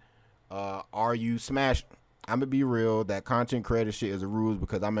 And are you smashed? I'm going to be real. That content creator shit is a ruse,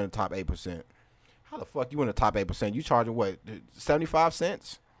 because I'm in the top 8%. How the fuck you in the top 8%? You charging what? 75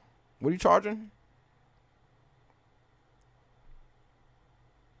 cents? What are you charging?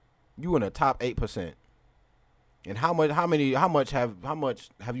 You in the top 8%. And how much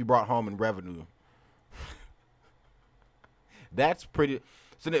have you brought home in revenue? That's pretty.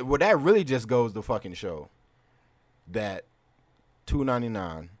 So that really just goes to fucking show that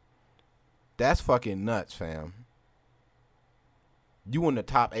 $2.99. That's fucking nuts, fam. You in the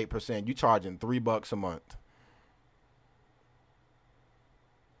top 8%. You charging $3 a month.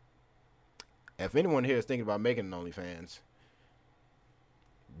 If anyone here is thinking about making an OnlyFans,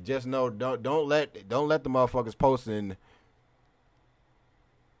 just know don't let the motherfuckers posting.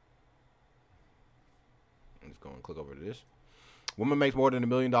 I'm just going to click over to this. Woman makes more than $1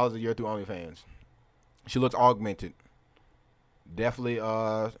 million a year through OnlyFans. She looks augmented. Definitely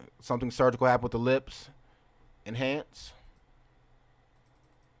something surgical happened with the lips. Enhance.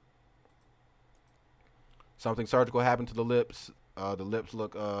 something surgical happened to the lips. The lips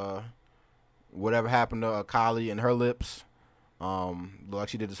look whatever happened to Kylie and her lips. Look like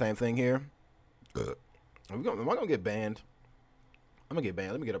she did the same thing here. Am I gonna get banned? I'm gonna get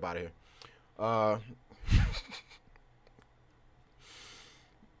banned. Let me get up out of here.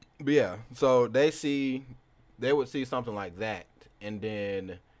 But yeah, so they would see something like that and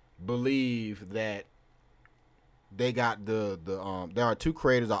then believe that they got the there are two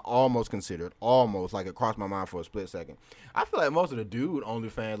creators I almost considered, like it crossed my mind for a split second. I feel like most of the dude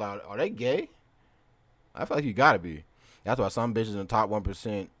OnlyFans are they gay? I feel like you gotta be. That's why some bitches in the top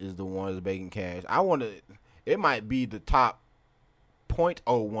 1% is the ones making cash. It might be the top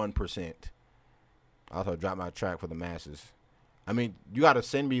 0.01%. I also drop my track for the masses. I mean, you got to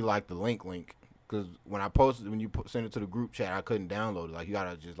send me like the link, because when you send it to the group chat, I couldn't download it. Like you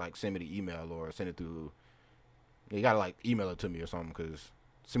gotta just like send me the email or send it through. You gotta like email it to me or something, because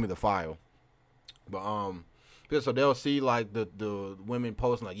send me the file. But so they'll see like the women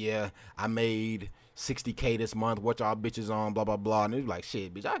posting like, yeah, I made $60K this month. What y'all bitches on? Blah blah blah. And they're like,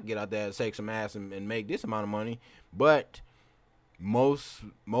 shit, bitch, I can get out there and shake some ass and make this amount of money. But most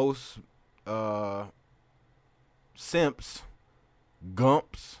simps,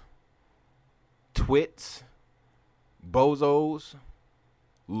 gumps, twits, bozos,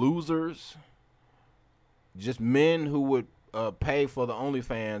 losers, just men who would pay for the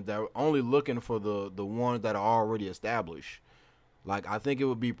OnlyFans that are only looking for the ones that are already established. Like, I think it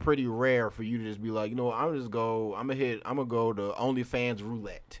would be pretty rare for you to just be like, you know what, I'm gonna go to OnlyFans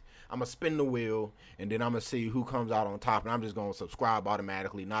roulette. I'm gonna spin the wheel, and then I'm gonna see who comes out on top, and I'm just gonna subscribe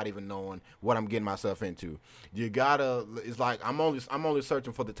automatically, not even knowing what I'm getting myself into. It's like I'm only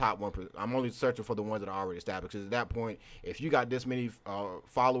searching for the top 1%. I'm only searching for the ones that are already established. Because at that point, if you got this many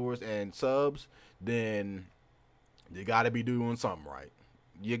followers and subs, then you gotta be doing something right.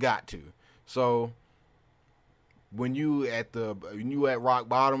 You got to. So when you at rock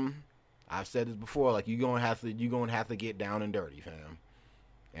bottom, I've said this before, like you're gonna have to get down and dirty, fam.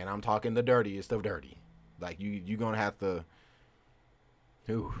 And I'm talking the dirtiest of dirty. Like you're gonna have to.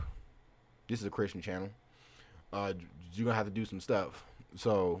 Ooh, this is a Christian channel. You're gonna have to do some stuff.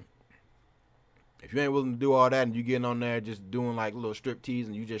 So if you ain't willing to do all that and you getting on there just doing like little strip tease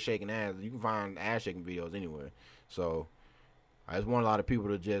and you just shaking ass, you can find ass shaking videos anywhere. So I just want a lot of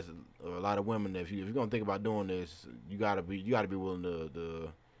people to a lot of women, if you're gonna think about doing this, you gotta be willing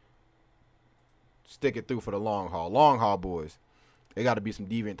to stick it through for the long haul. Long haul, boys. It got to be some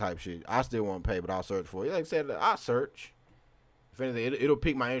deviant type shit. I still won't pay, but I'll search for it. Like I said, I'll search. If anything, it'll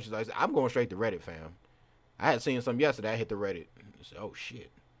pique my interest. Like I said, I'm going straight to Reddit, fam. I had seen some yesterday. I hit the Reddit. I said, oh, shit.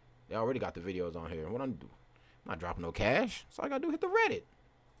 They already got the videos on here. What I'm do? I'm not dropping no cash. So all I got to do hit the Reddit.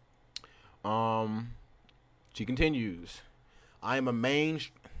 She continues. I am a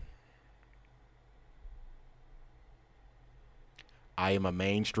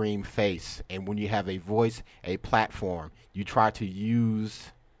mainstream face, and when you have a voice, a platform, you try to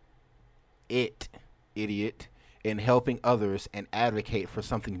use it, idiot, in helping others and advocate for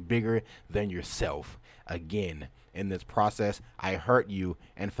something bigger than yourself. Again, in this process, I hurt you,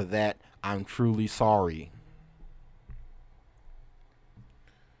 and for that, I'm truly sorry.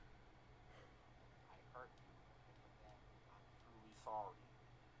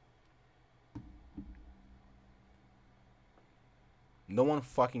 No one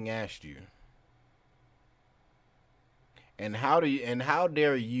fucking asked you. And how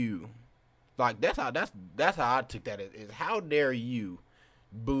dare you? Like that's how I took that is how dare you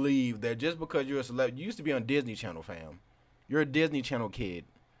believe that just because you're a celebrity, you used to be on Disney Channel, fam. You're a Disney Channel kid.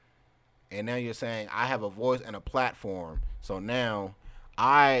 And now you're saying I have a voice and a platform. So now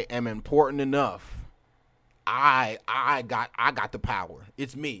I am important enough. I got the power.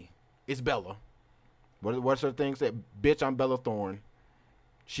 It's me. It's Bella. What's her thing said? Bitch, I'm Bella Thorne.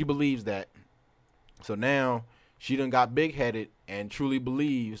 She believes that. So now she done got big-headed and truly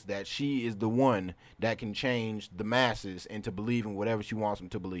believes that she is the one that can change the masses into believing whatever she wants them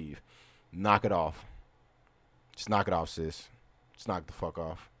to believe. Knock it off. Just knock it off, sis. Just knock the fuck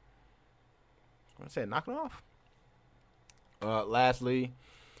off. I said knock it off. Lastly,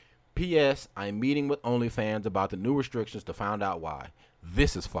 P.S. I'm meeting with OnlyFans about the new restrictions to find out why.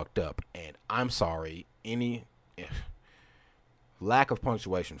 This is fucked up, and I'm sorry. Lack of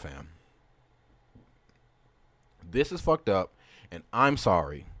punctuation, fam. This is fucked up, and I'm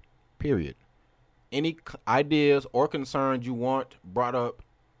sorry. Period. Any ideas or concerns you want brought up,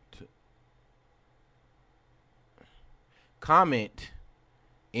 comment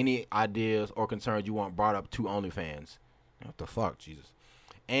any ideas or concerns you want brought up to OnlyFans. What the fuck, Jesus.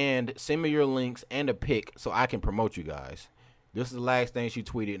 And send me your links and a pic so I can promote you guys. This is the last thing she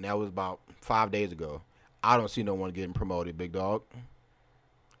tweeted, and that was about 5 days ago. I don't see no one getting promoted, big dog.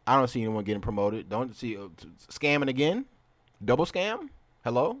 I don't see anyone getting promoted. Don't see scamming again. Double scam.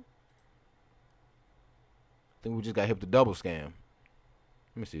 Hello. I think we just got hit with the double scam.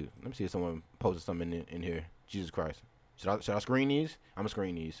 Let me see. Let me see if someone posted something in here. Jesus Christ. Should I screen these? I'm gonna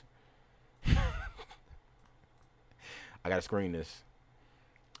screen these. I gotta screen this.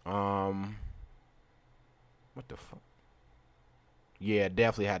 What the fuck? Yeah,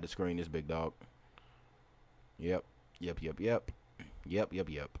 definitely had to screen this, big dog. Yep.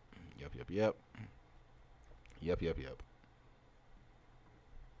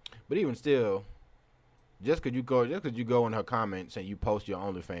 But even still, just cause you go in her comments and you post your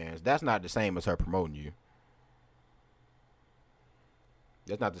OnlyFans, that's not the same as her promoting you.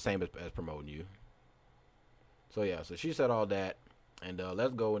 That's not the same as promoting you. So yeah, so she said all that, and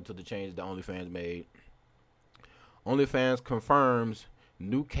let's go into the changes that OnlyFans made. OnlyFans confirms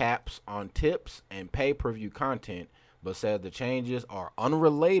new caps on tips and pay-per-view content, but says the changes are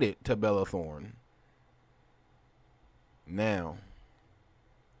unrelated to Bella Thorne. Now,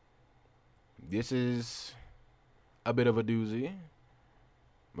 this is a bit of a doozy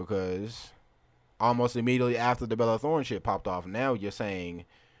because almost immediately after the Bella Thorne shit popped off, now you're saying,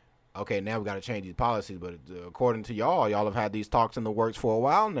 okay, now we got to change these policies. But according to y'all have had these talks in the works for a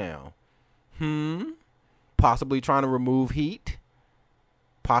while now. Possibly trying to remove heat.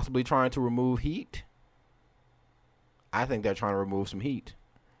 I think they're trying to remove some heat.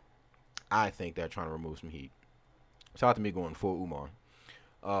 Shout out to me going full Umar.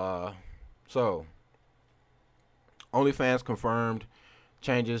 So, OnlyFans confirmed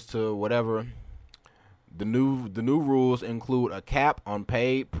changes to whatever. The new rules include a cap on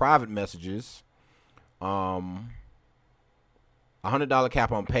paid private messages, $100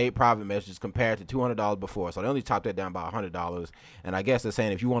 cap on paid private messages compared to $200 before. So they only chopped that down by $100. And I guess they're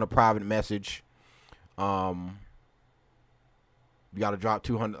saying if you want a private message, you got to drop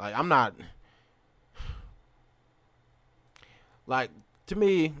 $200. Like, I'm not. Like, to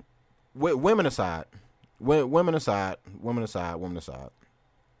me, women aside,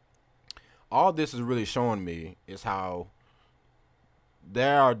 all this is really showing me is how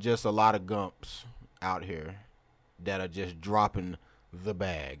there are just a lot of gumps out here that are just dropping the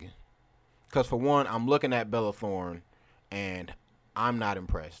bag. Because for one, I'm looking at Bella Thorne, and I'm not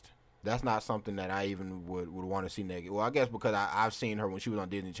impressed. That's not something that I even would want to see negative. Well, I guess because I've seen her when she was on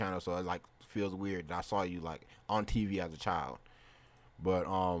Disney Channel, so it like feels weird that I saw you like on TV as a child. But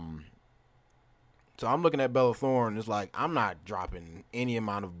so I'm looking at Bella Thorne. It's like I'm not dropping any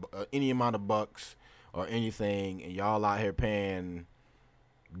amount of bucks or anything, and y'all out here paying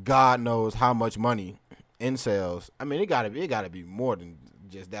God knows how much money in sales. I mean, it gotta be more than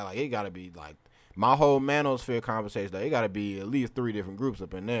just that. Like, it gotta be like my whole manosphere conversation. Like, it gotta be at least 3 different groups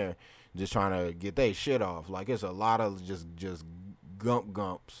up in there just trying to get their shit off. Like, it's a lot of just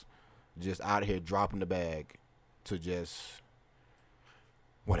gumps just out here dropping the bag to just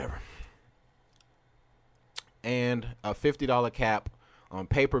whatever. And a $50 cap on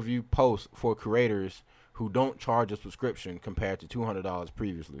pay-per-view posts for creators who don't charge a subscription compared to $200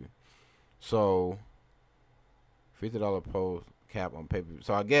 previously. So, $50 post cap on pay-per-view.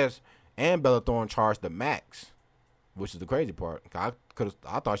 So I guess, and Bella Thorne charged the max, which is the crazy part. I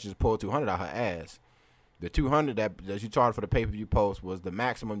thought she just pulled $200 out her ass. The $200 that you charged for the pay-per-view post was the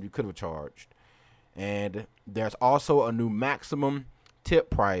maximum you could have charged. And there's also a new maximum tip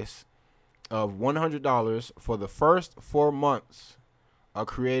price of $100 for the first 4 months a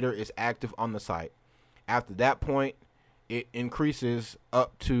creator is active on the site. After that point, it increases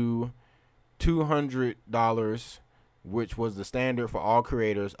up to $200, which was the standard for all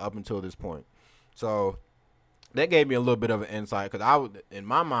creators up until this point. So that gave me a little bit of an insight, because in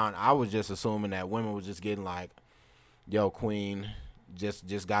my mind, I was just assuming that women was just getting like, yo, queen,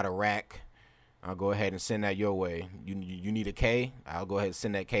 just got a rack. I'll go ahead and send that your way. You need a K? I'll go ahead and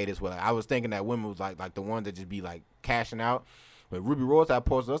send that K this way. I was thinking that women was like the ones that just be like cashing out. But Ruby Rose had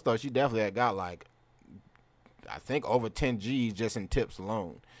posted her stuff. She definitely had got like, I think over 10 G's just in tips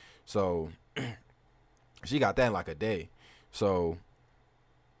alone. So she got that in like a day. So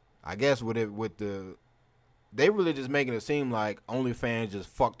I guess they really just making it seem like OnlyFans just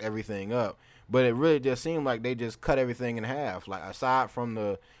fucked everything up. But it really just seemed like they just cut everything in half. Like, aside from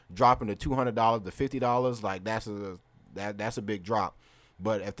the dropping the $200 to $50, like that's a big drop.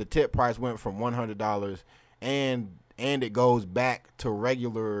 But if the tip price went from $100 and it goes back to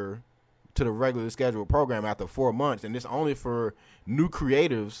the regular scheduled program after 4 months, and it's only for new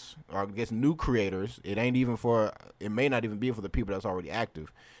creatives, or I guess new creators. It may not even be for the people that's already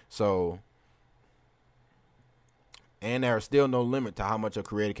active. So And there's still no limit to how much a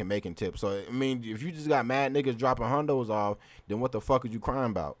creator can make in tips. So, I mean, if you just got mad niggas dropping hundos off, then what the fuck are you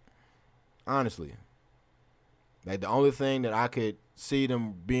crying about? Honestly. Like, the only thing that I could see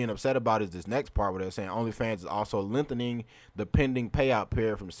them being upset about is this next part where they're saying OnlyFans is also lengthening the pending payout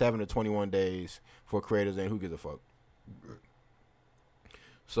period from 7 to 21 days for creators, and who gives a fuck?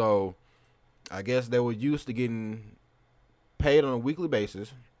 So, I guess they were used to getting paid on a weekly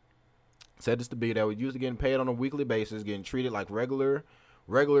basis. Said this to be that we're used to getting paid on a weekly basis, getting treated like regular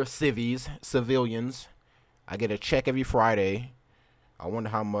civilians. I get a check every Friday. I wonder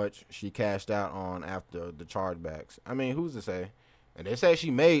how much she cashed out on after the chargebacks. I mean, who's to say? And they say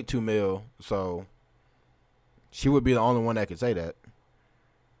she made $2 million, so she would be the only one that could say that.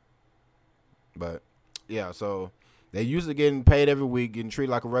 But yeah, so they used to getting paid every week, getting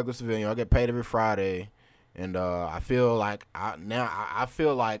treated like a regular civilian. I get paid every Friday, and I feel like I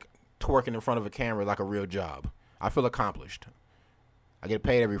feel like twerking in front of a camera is like a real job. I feel accomplished. I get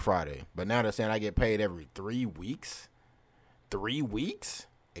paid every Friday, but now they're saying I get paid every 3 weeks. 3 weeks?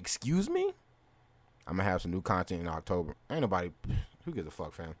 Excuse me? I'm gonna have some new content in October. Ain't nobody, who gives a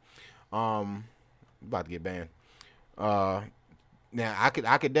fuck, fam? About to get banned. Now I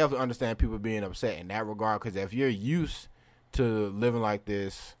could definitely understand people being upset in that regard, because if you're used to living like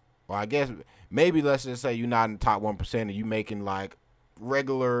this, or I guess maybe let's just say you're not in the top 1% and you making like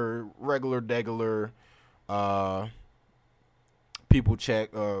regular people check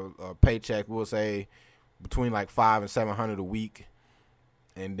paycheck, we'll say between like $500 and $700 a week,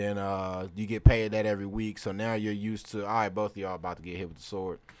 and then you get paid that every week. So now you're used to, all right, both of y'all about to get hit with the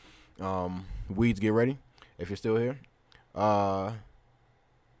sword. Weeds, get ready if you're still here. So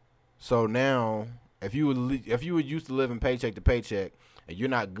now if you were used to living paycheck to paycheck and you're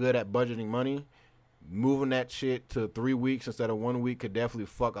not good at budgeting money, moving that shit to 3 weeks instead of 1 week could definitely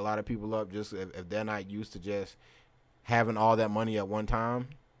fuck a lot of people up, just if they're not used to just having all that money at one time.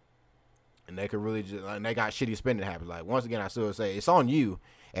 And they could really just, and they got shitty spending habits. Like, once again, I still say it's on you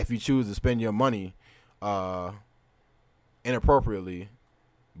if you choose to spend your money inappropriately.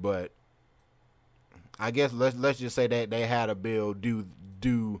 But I guess let's just say that they had a bill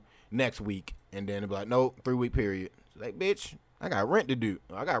due next week, and then they'll be like, nope, 3 week period. It's like, bitch, I got rent to do.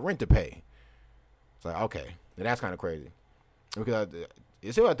 I got rent to pay. It's like, okay, that's kind of crazy, because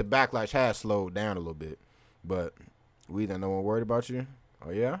it seems like the backlash has slowed down a little bit. But we don't no one worried about you. Oh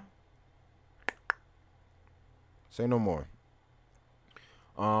yeah. Say no more.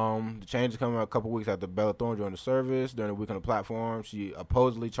 The change is coming a couple weeks after Bella Thorne joined the service. During the week on the platform, she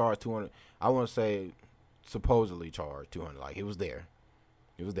supposedly charged $200. I want to say supposedly charged $200. Like, it was there.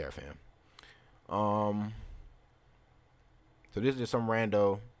 It was there, fam. So this is just some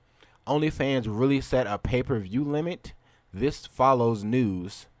rando. OnlyFans really set a pay-per-view limit. This follows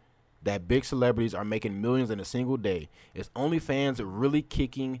news that big celebrities are making millions in a single day. Is OnlyFans really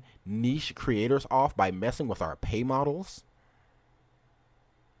kicking niche creators off by messing with our pay models?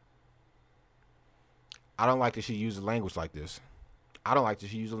 I don't like that she uses language like this.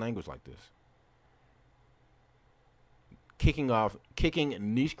 Kicking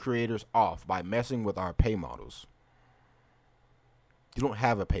niche creators off by messing with our pay models. You don't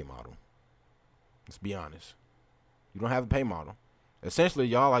have a pay model. Let's be honest. You don't have a pay model. Essentially,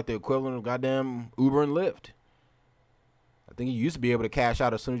 y'all like the equivalent of goddamn Uber and Lyft. I think you used to be able to cash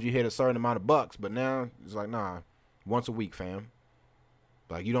out as soon as you hit a certain amount of bucks, but now it's like, nah, once a week, fam.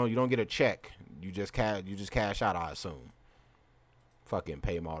 Like, you don't get a check. You just cash out, I assume. Fucking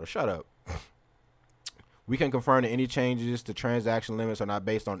pay model. Shut up. We can confirm that any changes to transaction limits are not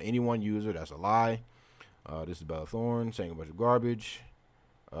based on any one user. That's a lie. This is Bella Thorne saying a bunch of garbage.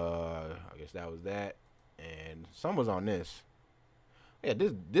 I guess that was that. And someone's on this. Yeah,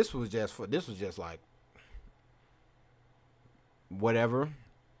 this was just like whatever.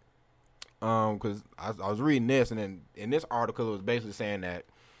 Because I was reading this, and then in this article it was basically saying that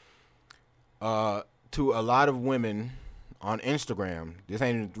to a lot of women on Instagram, this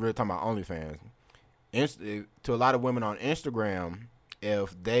ain't really talking about OnlyFans. To a lot of women on Instagram,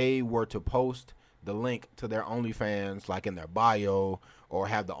 if they were to post the link to their OnlyFans, like in their bio, or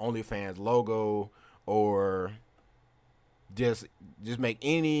have the OnlyFans logo, or just make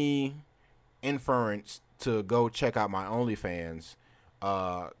any inference to go check out my OnlyFans,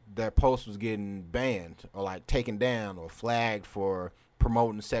 their post was getting banned or like taken down or flagged for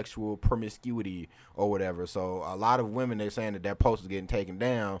promoting sexual promiscuity or whatever. So a lot of women, they're saying that their post is getting taken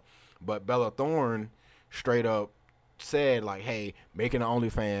down, but Bella Thorne straight up said, like, hey, making an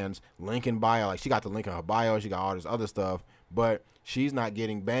OnlyFans, link in bio. Like, she got the link in her bio, she got all this other stuff, but she's not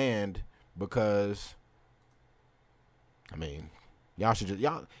getting banned because, I mean, Y'all should just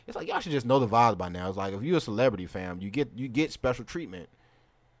It's like y'all should just know the vibes by now. It's like if you're a celebrity, fam, you get special treatment.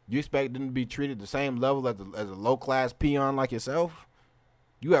 You expect them to be treated the same level as a low class peon like yourself?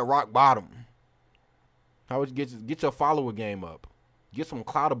 You at rock bottom. How would you get your follower game up? Get some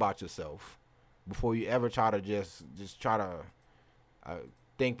clout about yourself before you ever try to just try to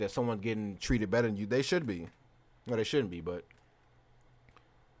think that someone's getting treated better than you. They should be. Well, they shouldn't be, but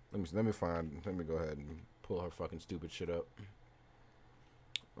let me go ahead and pull her fucking stupid shit up.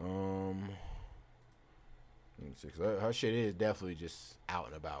 Let me see, 'cause her shit is definitely just out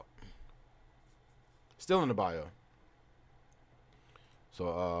and about. Still in the bio.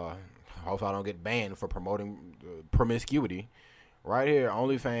 So, hopefully I don't get banned for promoting promiscuity. Right here,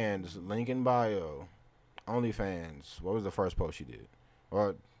 OnlyFans, link in bio. OnlyFans. What was the first post she did?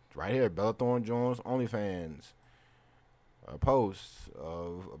 Or right here, Bella Thorne Jones, OnlyFans. A post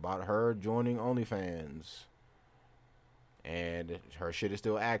about her joining OnlyFans. And her shit is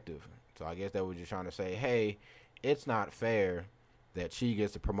still active. So I guess that was just trying to say, hey, it's not fair that she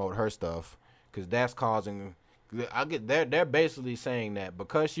gets to promote her stuff, because that's causing. They're basically saying that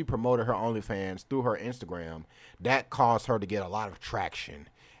because she promoted her OnlyFans through her Instagram, that caused her to get a lot of traction,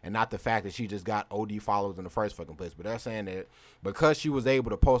 and not the fact that she just got OD followers in the first fucking place. But they're saying that because she was able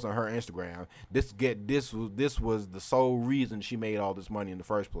to post on her Instagram, this was the sole reason she made all this money in the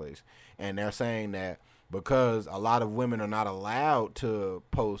first place. And they're saying that because a lot of women are not allowed to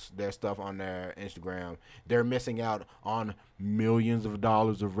post their stuff on their Instagram, they're missing out on millions of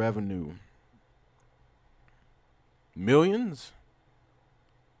dollars of revenue. Millions.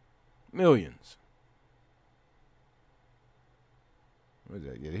 What is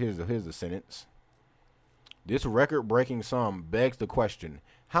that? Yeah, here's the sentence. This record-breaking sum begs the question: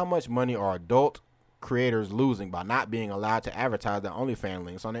 how much money are adult creators losing by not being allowed to advertise their OnlyFans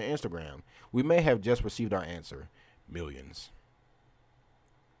links on their Instagram? We may have just received our answer: millions.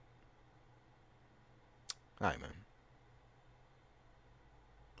 All right, man.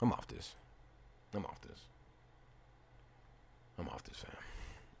 I'm off this, fam.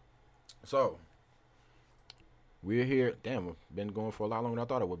 So, we're here. Damn, we've been going for a lot longer than I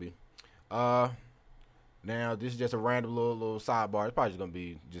thought it would be. Now, this is just a random little sidebar. It's probably just going to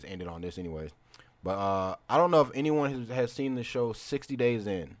be just ended on this anyways. But I don't know if anyone has seen the show 60 Days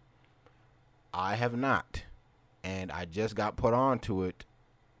In. I have not. And I just got put on to it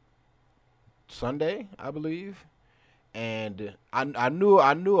Sunday, I believe. And I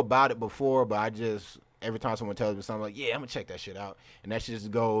knew about it before, but I just, every time someone tells me something, like, yeah, I'm gonna check that shit out, and that shit just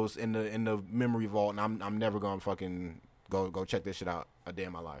goes in the memory vault, and I'm never gonna fucking go check this shit out a day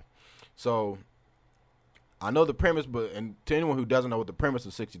in my life. So I know the premise, but and to anyone who doesn't know what the premise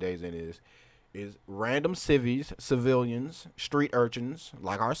of 60 Days In is random civilians, street urchins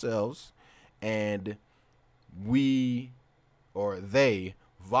like ourselves, and they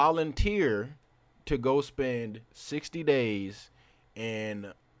volunteer to go spend 60 days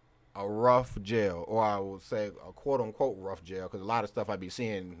in a rough jail, or I would say a quote-unquote rough jail, because a lot of stuff I be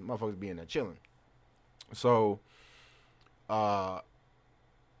seeing, motherfuckers be in there chilling. So,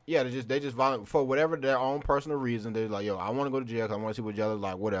 yeah, they just volunteer for whatever their own personal reason. They're like, yo, I want to go to jail because I want to see what jail is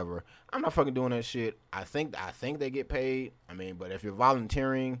like, whatever. I'm not fucking doing that shit. I think they get paid. I mean, but if you're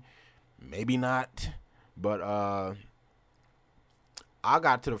volunteering, maybe not. But I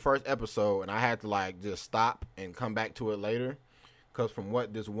got to the first episode and I had to like just stop and come back to it later, because from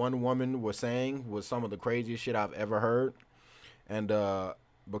what this one woman was saying was some of the craziest shit I've ever heard. And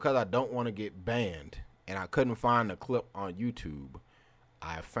because I don't want to get banned and I couldn't find a clip on YouTube,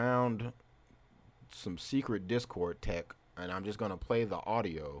 I found some secret Discord tech, and I'm just going to play the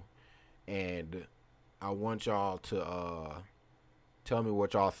audio, and I want y'all to tell me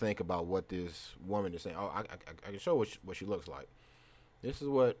what y'all think about what this woman is saying. Oh, I can show what she looks like. This is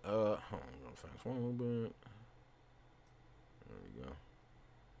what, hold on, fast one a little bit. There we go.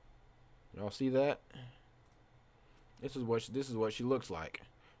 Y'all see that? This is what she looks like.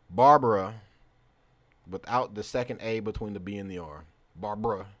 Barbara, without the second A between the B and the R.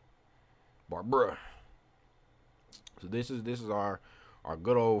 Barbara. So this is our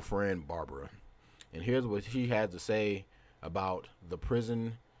good old friend Barbara, and here's what she had to say about the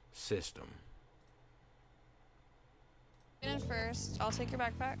prison system. In first, I'll take your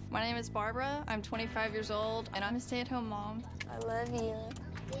backpack. My name is Barbara. I'm 25 years old, and I'm a stay-at-home mom. I love you.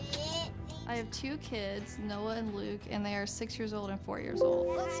 I have 2 kids, Noah and Luke, and they are 6 years old and 4 years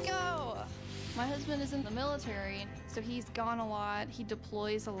old. Let's go! My husband is in the military, so he's gone a lot, he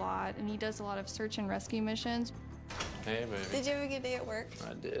deploys a lot, and he does a lot of search and rescue missions. Hey, baby. Did you have a good day at work?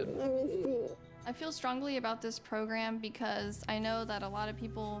 I did. I feel strongly about this program because I know that a lot of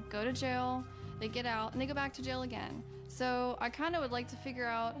people go to jail They get out and they go back to jail again. So I kind of would like to figure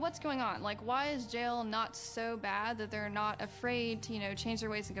out what's going on. Like, why is jail not so bad that they're not afraid to, change their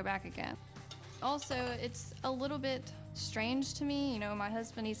ways and go back again? Also, it's a little bit strange to me. My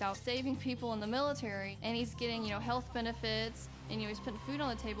husband, he's out saving people in the military and he's getting, health benefits and, he's putting food on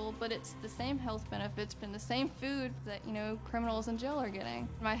the table, but it's the same health benefits and the same food that, criminals in jail are getting.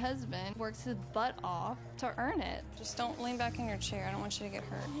 My husband works his butt off to earn it. Just don't lean back in your chair. I don't want you to get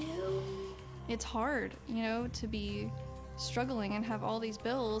hurt. It's hard, to be struggling and have all these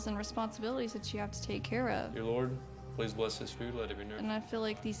bills and responsibilities that you have to take care of. Dear Lord, please bless this food, let it be known. And I feel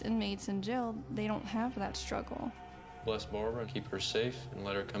like these inmates in jail, they don't have that struggle. Bless Barbara, keep her safe, and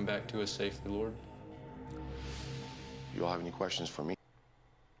let her come back to us safely, Lord. You all have any questions for me?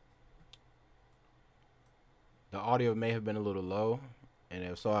 The audio may have been a little low, and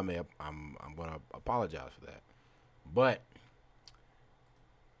if so, I'm gonna apologize for that. But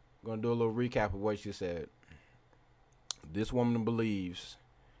I'm gonna do a little recap of what she said. This woman believes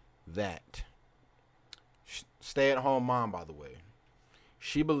that stay-at-home mom, by the way.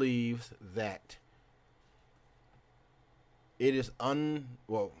 She believes that it is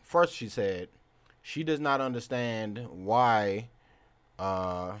first she said she does not understand why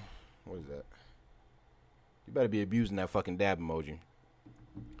what is that? You better be abusing that fucking dab emoji.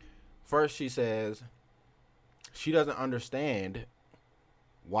 First she says she doesn't understand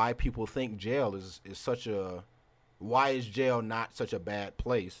why people think jail is such a why is jail not such a bad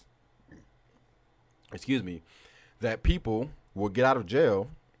place? Excuse me. That people will get out of jail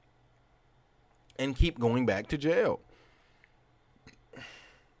and keep going back to jail.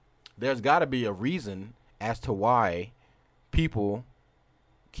 There's got to be a reason as to why people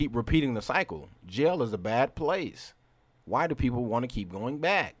keep repeating the cycle. Jail is a bad place. Why do people want to keep going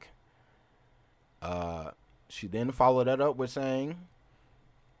back? She then followed that up with saying,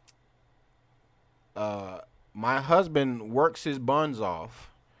 my husband works his buns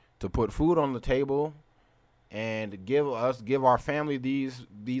off to put food on the table and give our family these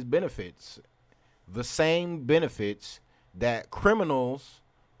benefits. The same benefits that criminals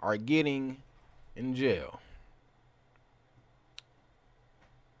are getting in jail.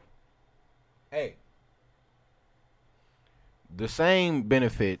 Hey. The same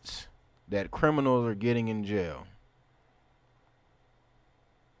benefits that criminals are getting in jail.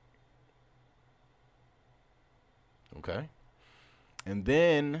 Okay. And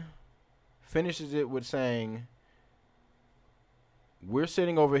then finishes it with saying, we're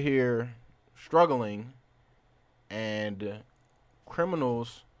sitting over here struggling and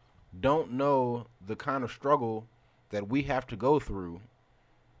criminals don't know the kind of struggle that we have to go through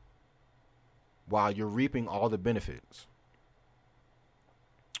while you're reaping all the benefits.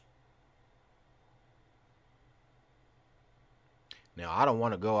 Now, I don't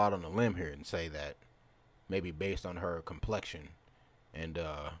want to go out on a limb here and say that maybe based on her complexion and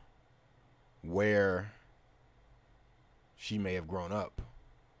where she may have grown up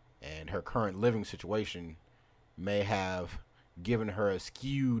and her current living situation may have given her a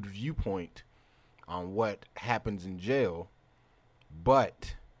skewed viewpoint on what happens in jail,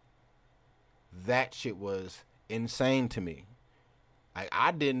 but that shit was insane to me.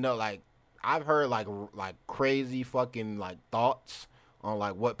 I didn't know, I've heard like crazy fucking thoughts on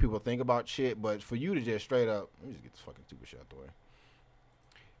what people think about shit, but for you to just straight up, let me just get this fucking stupid shit out the way.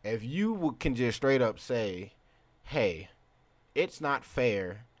 If you can just straight up say, hey, it's not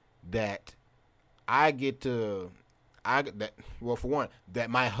fair that for one, that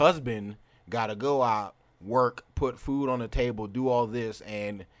my husband gotta go out, work, put food on the table, do all this,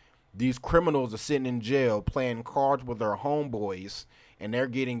 and these criminals are sitting in jail playing cards with their homeboys, and they're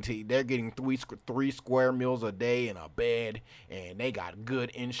getting three square meals a day and a bed, and they got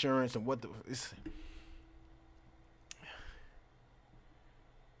good insurance and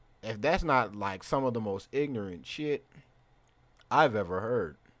if that's not some of the most ignorant shit I've ever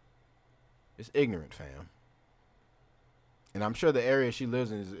heard. It's ignorant, fam. And I'm sure the area she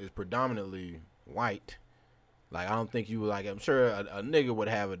lives in is predominantly white. I don't think I'm sure a nigga would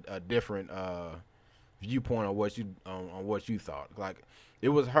have a different viewpoint on what you thought. It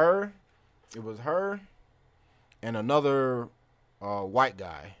was her and another white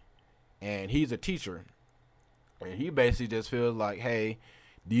guy, and he's a teacher, and he basically just feels like, hey,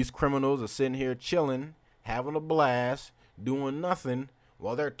 these criminals are sitting here chilling, having a blast, doing nothing,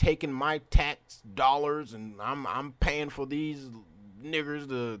 while they're taking my tax dollars, and I'm paying for these niggers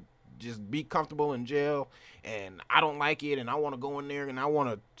to just be comfortable in jail, and I don't like it, and I want to go in there, and I want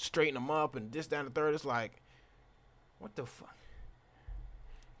to straighten them up, and this, that, and the third. It's what the fuck?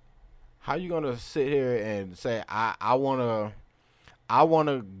 How you gonna sit here and say I want I want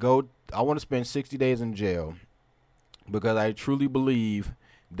to spend 60 days in jail because I truly believe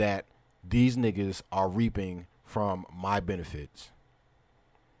that these niggas are reaping from my benefits.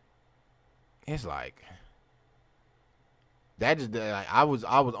 It's like that just like I was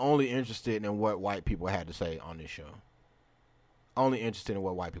only interested in what white people had to say on this show. Only interested in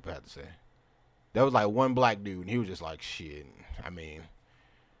what white people had to say. There was like one black dude, and he was just like, shit. I mean,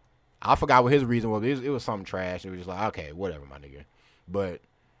 I forgot what his reason was. It was something trash. It was just like, okay, whatever, my nigga. But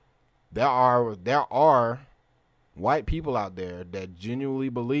there are white people out there that genuinely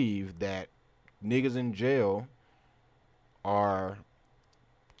believe that niggas in jail are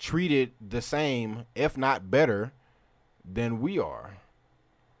treated the same, if not better, than we are.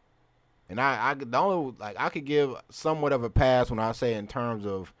 And I could give somewhat of a pass when I say in terms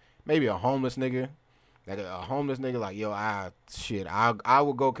of maybe a homeless nigga. Like a homeless nigga, like, yo, I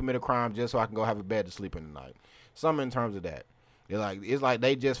would go commit a crime just so I can go have a bed to sleep in the night. Something in terms of that. It's like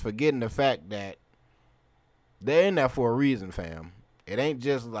they just forgetting the fact that they're in there for a reason, fam. It ain't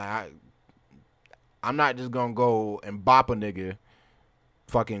just like I'm not just gonna go and bop a nigga,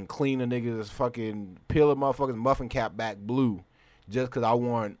 fucking clean a nigga's fucking peel a motherfucker's muffin cap back blue just because I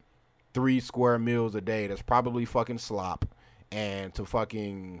want 3 square meals a day that's probably fucking slop and to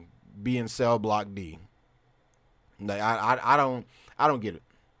fucking be in cell block D. Like I don't get it.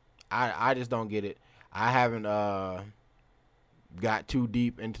 I just don't get it. I haven't got too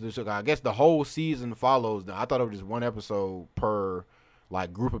deep into this. I guess the whole season follows. I thought it was just one episode per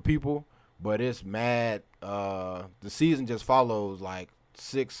like group of people, but it's mad. The season just follows like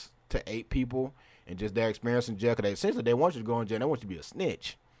 6 to 8 people and just their experience in jail. Cause they want you to go in jail. They want you to be a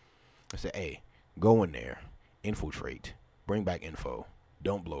snitch. I said, hey, go in there, infiltrate, bring back info,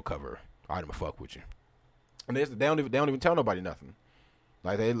 don't blow cover. All right, I'ma fuck with you. And they don't even tell nobody nothing.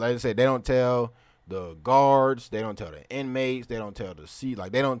 Like I said, they don't tell the guards, they don't tell the inmates, they don't tell the seat.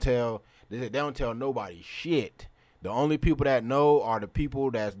 Like they don't tell nobody shit. The only people that know are the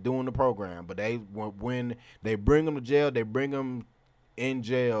people that's doing the program. But when they bring them to jail, they bring them in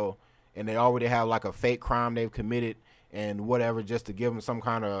jail, and they already have like a fake crime they've committed and whatever, just to give them some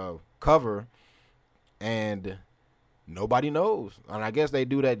kind of cover, and nobody knows. And I guess they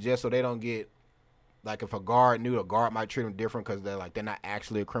do that just so they don't get, like, if a guard knew, a guard might treat them different because they're not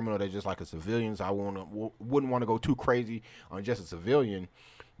actually a criminal, they're just like a civilian. So I wouldn't want to go too crazy on just a civilian.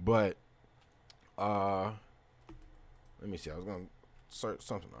 But let me see, I was gonna search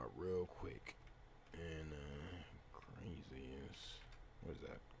something out real quick. And what is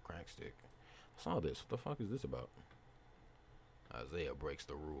that? Crack stick. I saw this. What the fuck is this about? Isaiah breaks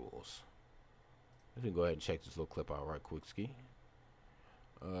the rules. Let me go ahead and check this little clip out right quick, ski.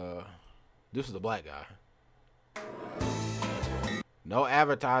 This is a black guy. No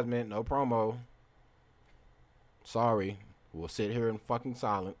advertisement, no promo. Sorry. We'll sit here in fucking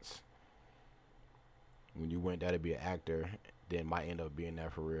silence. When you went there to be an actor, then might end up being there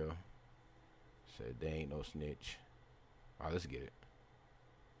for real. Said they ain't no snitch. Alright, let's get it.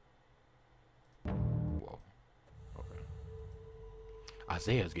 Whoa. Okay.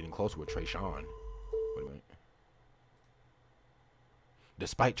 Isaiah's getting closer with Trayshawn. Wait a minute.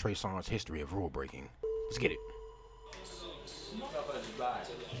 Despite Trayshawn's history of rule breaking. Let's get it.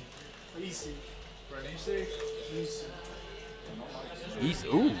 Easy. Easy.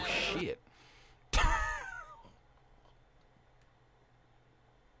 Ooh, shit.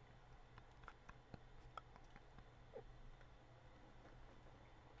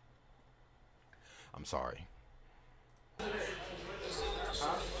 I'm sorry.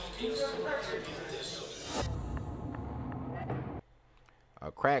 A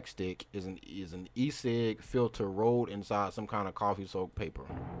crack stick is an e-cig filter rolled inside some kind of coffee soaked paper.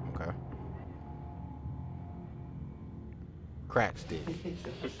 Okay. Crack stick.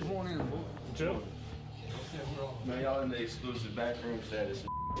 Come on in, boy. Chill. Man, y'all in the exclusive backroom status.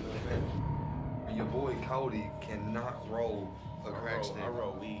 And your boy Cody cannot roll a crack stick. I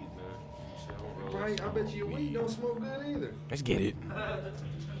roll weed, man. Right, I bet you weed don't smoke good either. Let's get it.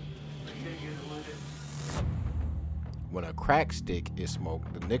 When a crack stick is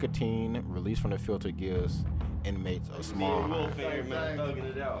smoked, the nicotine released from the filter gives inmates a small high. Man,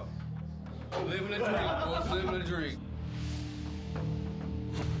 thugging it out. Living the dream, boys. Living the dream.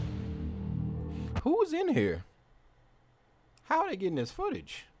 Who's in here? How are they getting this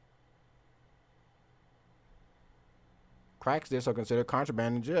footage? Crack sticks are considered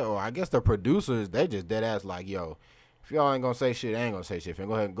contraband in jail. I guess the producers, they just dead ass like, yo, if y'all ain't gonna say shit, I ain't gonna say shit.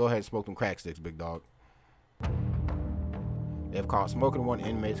 Go ahead and smoke them crack sticks, big dog. If caught smoking one,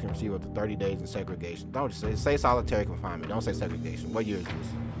 inmates can receive up to 30 days in segregation. Don't just say solitary confinement. Don't say segregation. What year is this?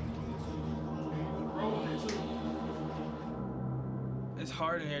 It's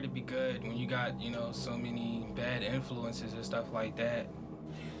hard in here to be good when you got, you know, so many bad influences and stuff like that.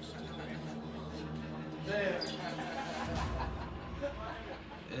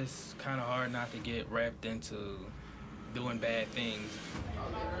 It's kind of hard not to get wrapped into doing bad things.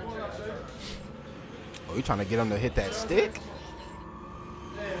 Oh, you trying to get him to hit that stick?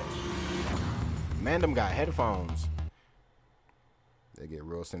 Man, them got headphones. They get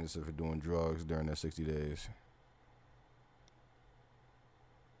real sentences for doing drugs during their 60 days.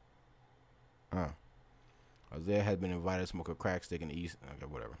 Isaiah has been invited to smoke a crack stick in the East. Okay,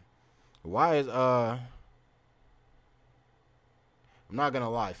 whatever. Why is I'm not gonna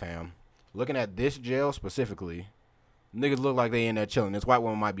lie, fam. Looking at this jail specifically, niggas look like they in there chilling. This white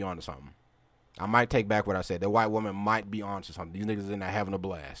woman might be onto something. I might take back what I said. That white woman might be onto something. These niggas in there having a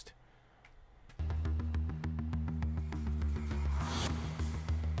blast.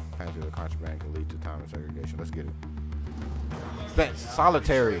 Passing the contraband can lead to time and segregation. Let's get it. That's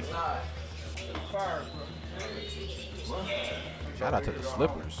solitary. Shout out to the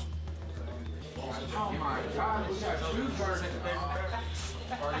slippers. Oh my God, we got two versions, baby.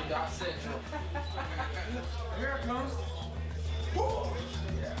 Party Dot Central. Here it comes.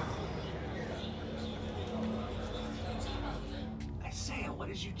 Isaiah, what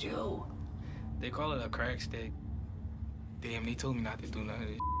did you do? They call it a crack stick. Damn, they told me not to do none of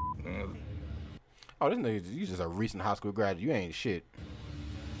this. Oh, this nigga, you just a recent high school graduate. You ain't shit.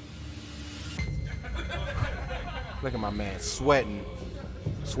 Look at my man sweating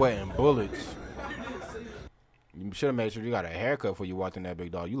bullets. You should have made sure you got a haircut before you walked in that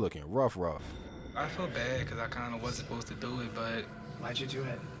big dog. You looking rough. I feel bad because I kind of wasn't supposed to do it, but why'd you do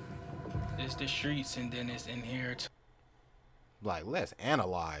it? It's the streets and then it's in here too. Like, let's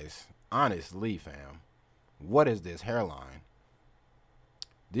analyze. Honestly, fam. What is this hairline?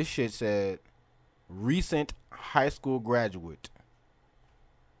 This shit said recent high school graduate.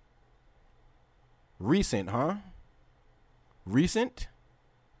 Recent, huh? Recent?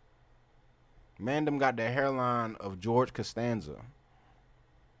 Man, them got the hairline of George Costanza.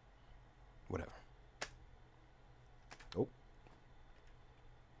 Whatever. Oh.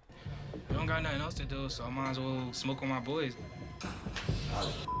 We don't got nothing else to do, so I might as well smoke with my boys.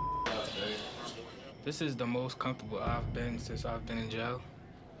 This is the most comfortable I've been since I've been in jail.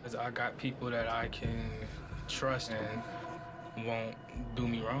 Because I got people that I can trust and won't do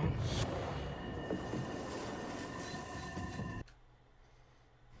me wrong.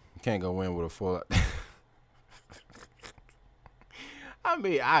 Can't go in with a full. I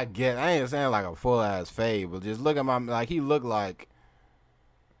mean, I ain't saying like a full ass fade, but just look at my, like, he looked like,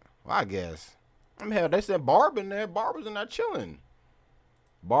 well, I guess. I mean, hell, they said Barb in there. Barb was in there chilling.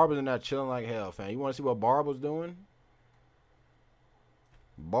 Barb was in there chilling like hell, fam. You want to see what Barb was doing?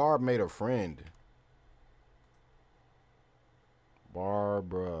 Barb made a friend.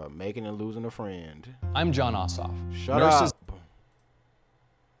 Barbara making and losing a friend. I'm John Ossoff. Shut up.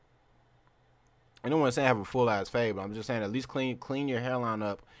 I don't want to say I have a full ass fade, but I'm just saying at least clean your hairline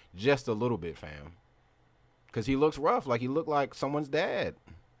up just a little bit, fam. Cause he looks rough, like he looked like someone's dad.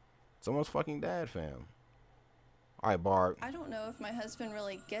 Someone's fucking dad, fam. All right, Barb. I don't know if my husband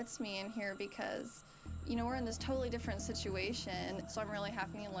really gets me in here because, you know, we're in this totally different situation. So I'm really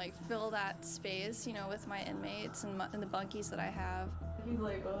having to like fill that space, you know, with my inmates and the bunkies that I have. He's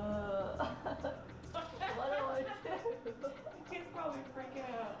like, what do I do? He's probably freaking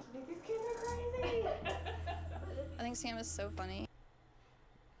out. These kids are crazy. I think Sam is so funny.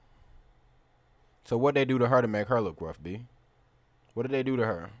 So what they do to her to make her look rough, B? What did they do to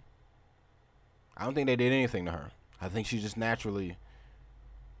her? I don't think they did anything to her. I think she just naturally.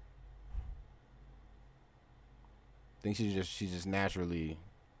 I think she's just naturally.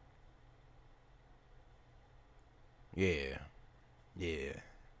 Yeah.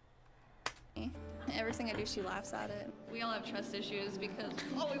 Everything I do, she laughs at it. We all have trust issues because.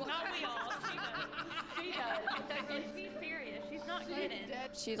 Not we all. She does. Let's be serious. She's not kidding.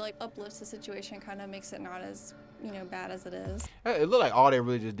 She like uplifts the situation, kind of makes it not as, you know, bad as it is. It looked like all they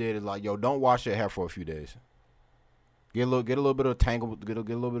really just did is like, yo, don't wash your hair for a few days. Get a little bit of get a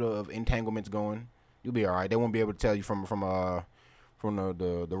little bit of entanglements going. You'll be all right. They won't be able to tell you from the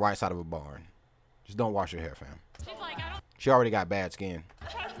right side of a barn. Just don't wash your hair, fam. She's like, I don't She already got bad skin.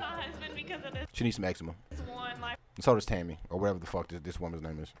 trust my husband because of this She needs some eczema. one And so does Tammy, or whatever the fuck this woman's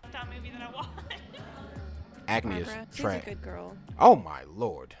name is. lifetime movie that I watched. Acne is Barbara, she's a trash. good girl. Oh my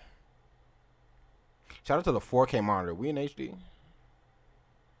lord. Shout out to the 4K monitor. We in HD.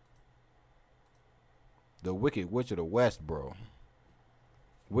 The Wicked Witch of the West, bro.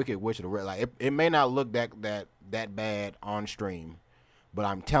 Wicked Witch of the West. Like it may not look that bad on stream, but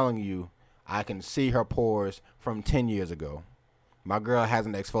I'm telling you, I can see her pores from 10 years ago. My girl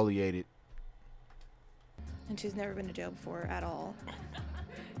hasn't exfoliated. And she's never been to jail before at all.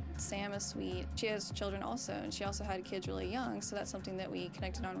 Sam is sweet. She has children also, and she also had kids really young, so that's something that we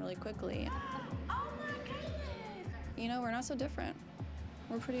connected on really quickly. You know, we're not so different.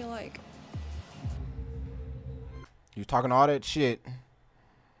 We're pretty alike. You talking all that shit.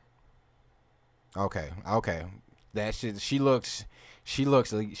 Okay. That shit, she looks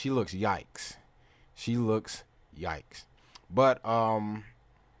yikes. She looks yikes. But,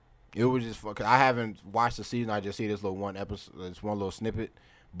 it was just fucking, I haven't watched the season. I just see this little one episode, this one little snippet.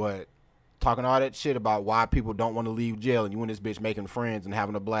 But talking all that shit about why people don't want to leave jail, and you and this bitch making friends and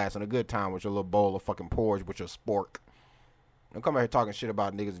having a blast and a good time with your little bowl of fucking porridge with your spork. Don't come out here talking shit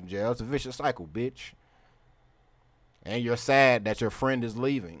about niggas in jail. It's a vicious cycle, bitch. And you're sad that your friend is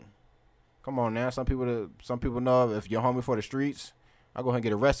leaving. Come on now. Some people know if you're homie for the streets, I'll go ahead and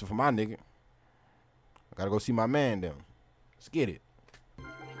get arrested for my nigga. I gotta go see my man then. Let's get it.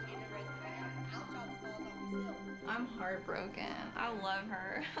 I'm heartbroken. I love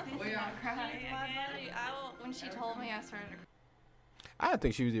her. We all cry. When she told me, I started to cry. I didn't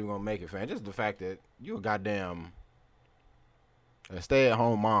think she was even gonna make it, fam. Just the fact that you a goddamn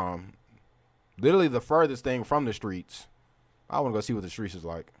stay-at-home mom, literally the furthest thing from the streets. I want to go see what the streets is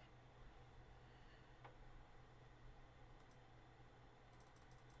like.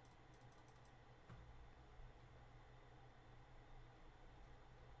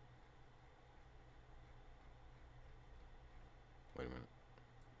 Wait a minute.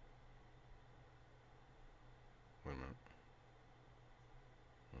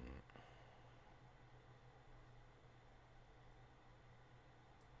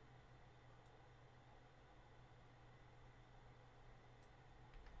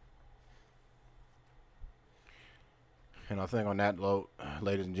 And I think on that note,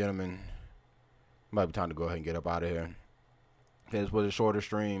 ladies and gentlemen, might be time to go ahead and get up out of here. This was a shorter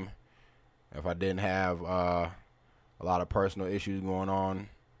stream. If I didn't have a lot of personal issues going on,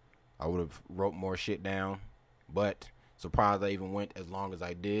 I would have wrote more shit down. But surprised I even went as long as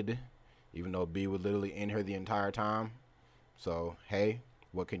I did, even though B was literally in here the entire time. So hey,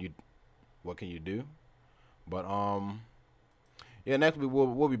 what can you do? But yeah, next week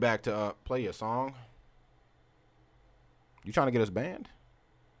we'll be back to play your song. You trying to get us banned?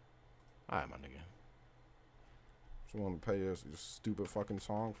 All right, my nigga. Just want to pay us this stupid fucking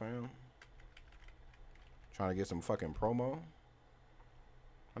song, fam. Trying to get some fucking promo.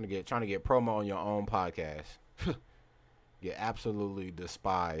 Trying to get promo on your own podcast. Get absolutely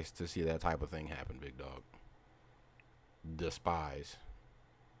despised to see that type of thing happen, big dog. Despise.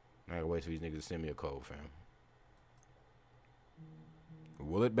 I gotta wait for these niggas to send me a code, fam.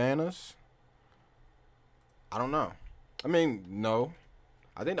 Will it ban us? I don't know. I mean, no.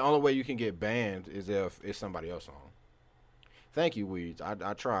 I think the only way you can get banned is if it's somebody else on. Thank you, Weeds.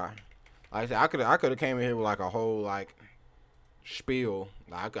 I try. Like I said, I could have came in here with like a whole like spiel.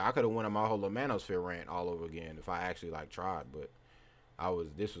 I could have went on my whole Manosphere rant all over again if I actually like tried. But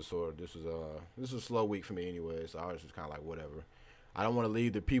this was a slow week for me anyway. So I was just kind of like whatever. I don't want to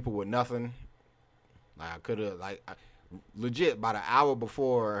leave the people with nothing. Like I could have legit by the hour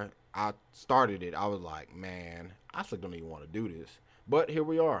before I started it, I was like, man, I still don't even want to do this. But here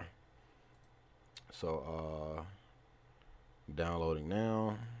we are. So, downloading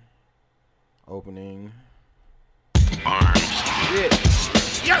now. Opening. Arms.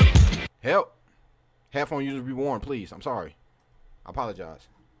 Shit. Yo! Help. Headphone users be warned, please. I'm sorry. I apologize.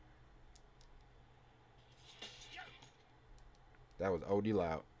 That was OD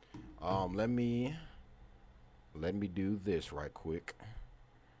loud. Let me do this right quick.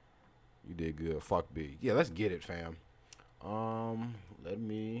 You did good. Fuck B. Yeah, let's get it, fam. Let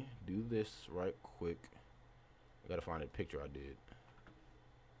me do this right quick. I gotta find a picture I did.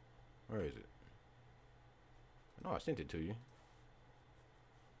 Where is it? No, I sent it to you.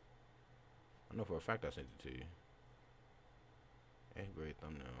 I know for a fact I sent it to you. Hey, great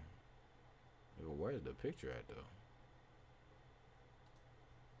thumbnail. Where's the picture at though?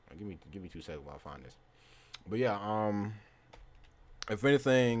 Give me 2 seconds while I find this. But yeah, if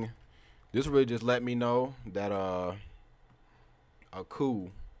anything, this really just let me know that a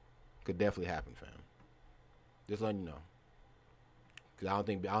coup could definitely happen, fam. Just letting you know. Cause I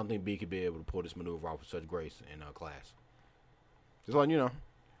don't think B could be able to pull this maneuver off with such grace in class. Just letting you know.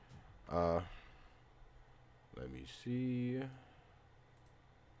 Let me see.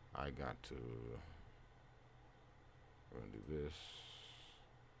 I got to. We're gonna do this.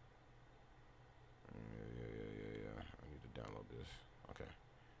 Yeah. I need to download this. Okay.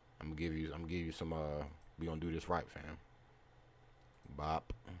 I'm gonna give you some. We gonna do this right, fam.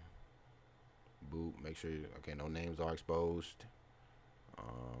 Bop. Boop. Make sure. Okay, no names are exposed.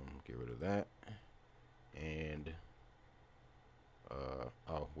 Get rid of that. And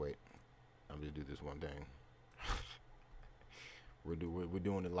oh wait, I'm just do this one thing. we're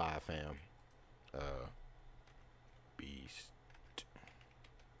doing it live, fam. Beast.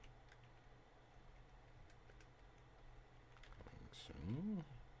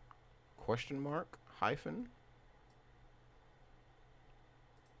 Question mark hyphen.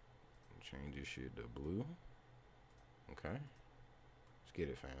 Change this shit to blue. Okay. Let's get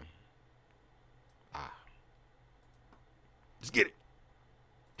it, fam. Let's get it.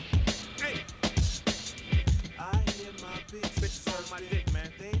 Hey. I hear my bitches on my dick, man.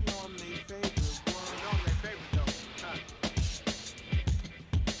 They know I'm their favorite one. They know I'm their favorite,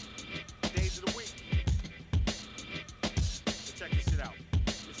 though. Days of the week. So check this shit out.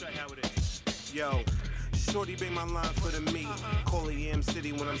 Let me show you how it is. Yo. Shorty bang my line for the meat. Call EM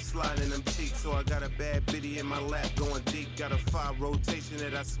City when I'm sliding them cheeks. So I got a bad bitty in my lap going deep. Got a 5 rotation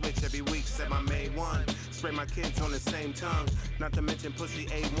that I switch every week. Set my main one. Spray my kids on the same tongue. Not to mention pussy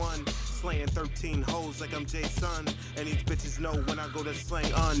A1. Slaying 13 hoes like I'm Jason. And these bitches know when I go to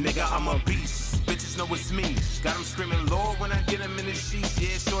slang. Nigga, I'm a beast. Bitches know it's me. Got them screaming Lord when I get them in the sheets.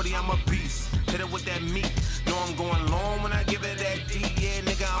 Yeah, shorty, I'm a beast. Hit her with that meat. Know I'm going long when I give her that D. Yeah,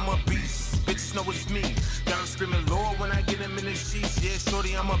 nigga, I'm a beast. Bitches know it's me. Got them screaming Lord when I get them in the sheets. Yeah,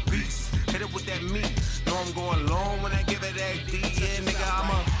 shorty, I'm a beast. Hit it with that meat. Know I'm going long when I give her that D. Yeah, nigga, I'm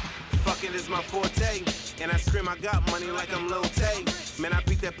a fucking is my forte. And I scream I got money like I'm Lil Tay. Man, I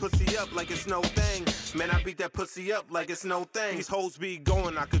beat that pussy up like it's no thing. Man, I beat that pussy up like it's no thing. These hoes be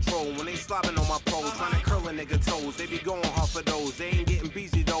going out control when they slobbing on my poles. Trying to curl a nigga toes. They be going off of those. They ain't getting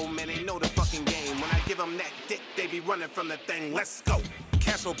busy though, man. They know the fucking game. When I give them that dick, they be running from the thing. Let's go.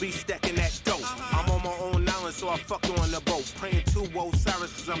 Castle be stacking that dope. I'm on my own island, so I fuck you on the boat. Praying to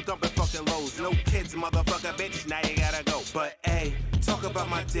Osiris, cause I'm dumping fucking lows. No kids, motherfucker, bitch, now you gotta go. But, ayy, talk about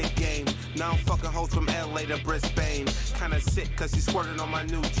my dick game. Now I'm fucking hoes from LA to Brisbane. Kinda sick, cause he squirted on my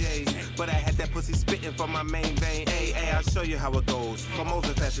new J's. But I had that pussy spitting from my main vein. Ayy, I'll show you how it goes. For most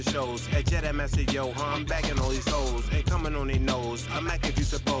of fashion shows. At Jet, I said, yo, I'm bagging all these hoes. Ain't coming on their nose. I'm Mac if you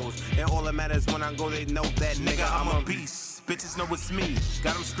suppose. And all that matters when I go, they know that nigga, I'm a beast. Bitches know it's me.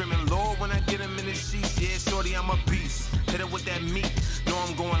 Got them screaming Lord when I get them in the sheets. Yeah, shorty, I'm a beast. Hit her with that meat. Know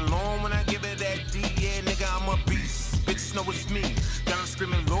I'm going long when I give her that D. Yeah, nigga, I'm a beast. Bitches know it's me. Got them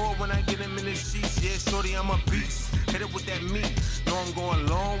screaming Lord when I get them in the sheets. Yeah, shorty, I'm a beast. Hit her with that meat. Know I'm going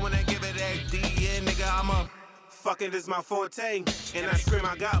long when I give her that D. Yeah, nigga, I'm a fucking is my forte. And I scream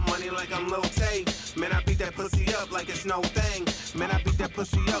I got money like I'm Lil Tay. Man, I beat that pussy up like it's no thing. Man, I beat that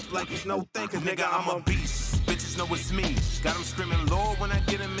pussy up like it's no thing. Cause nigga, I'm a beast. Bitches know it's me. Got them screaming Lord when I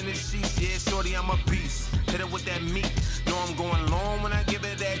get them in the sheets. Yeah, shorty, I'm a beast. Hit her with that meat. Know I'm going long when I give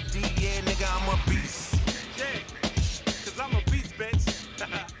her that D. Yeah, nigga, I'm a beast. Yeah, cause I'm a beast, bitch.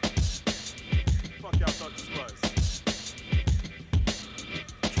 Fuck y'all thought this was.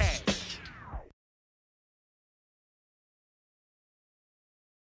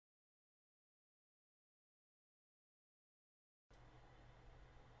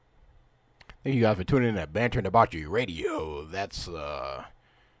 Thank you guys for tuning in to Bantering About You Radio. That's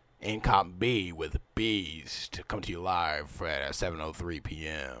Incom B with Beast. Come to you live at 7:03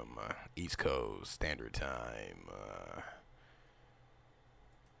 p.m. East Coast Standard Time.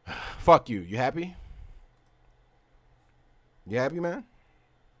 Fuck you. You happy? You happy, man?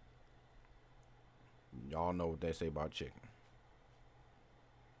 Y'all know what they say about chicken.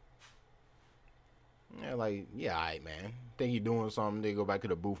 Yeah, like, yeah, all right, man. Think you doing something, they go back to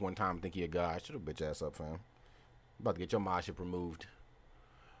the booth one time and think you a guy. Shut your bitch ass up, fam. About to get your mod shit removed.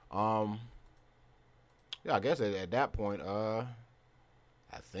 Yeah, I guess at that point, I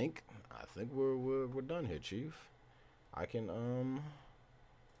think we're done here, Chief. I can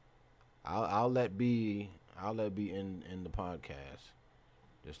I'll let be in the podcast.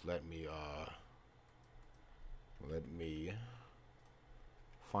 Just let me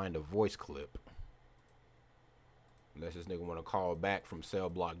find a voice clip. Unless this nigga want to call back from Cell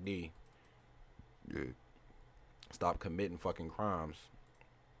Block D. Yeah. Stop committing fucking crimes.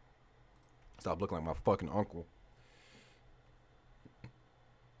 Stop looking like my fucking uncle.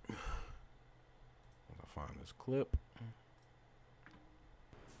 I'll find this clip.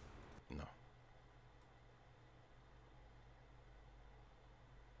 No.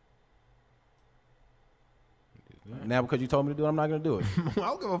 Now because you told me to do it, I'm not going to do it. I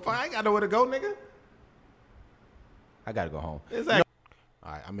don't give a fuck. I ain't got nowhere to go, nigga. I gotta go home. Exactly.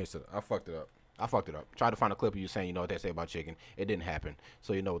 Alright, I missed it. I fucked it up. Tried to find a clip of you saying you know what they say about chicken. It didn't happen.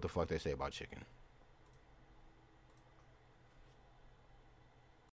 So you know what the fuck they say about chicken.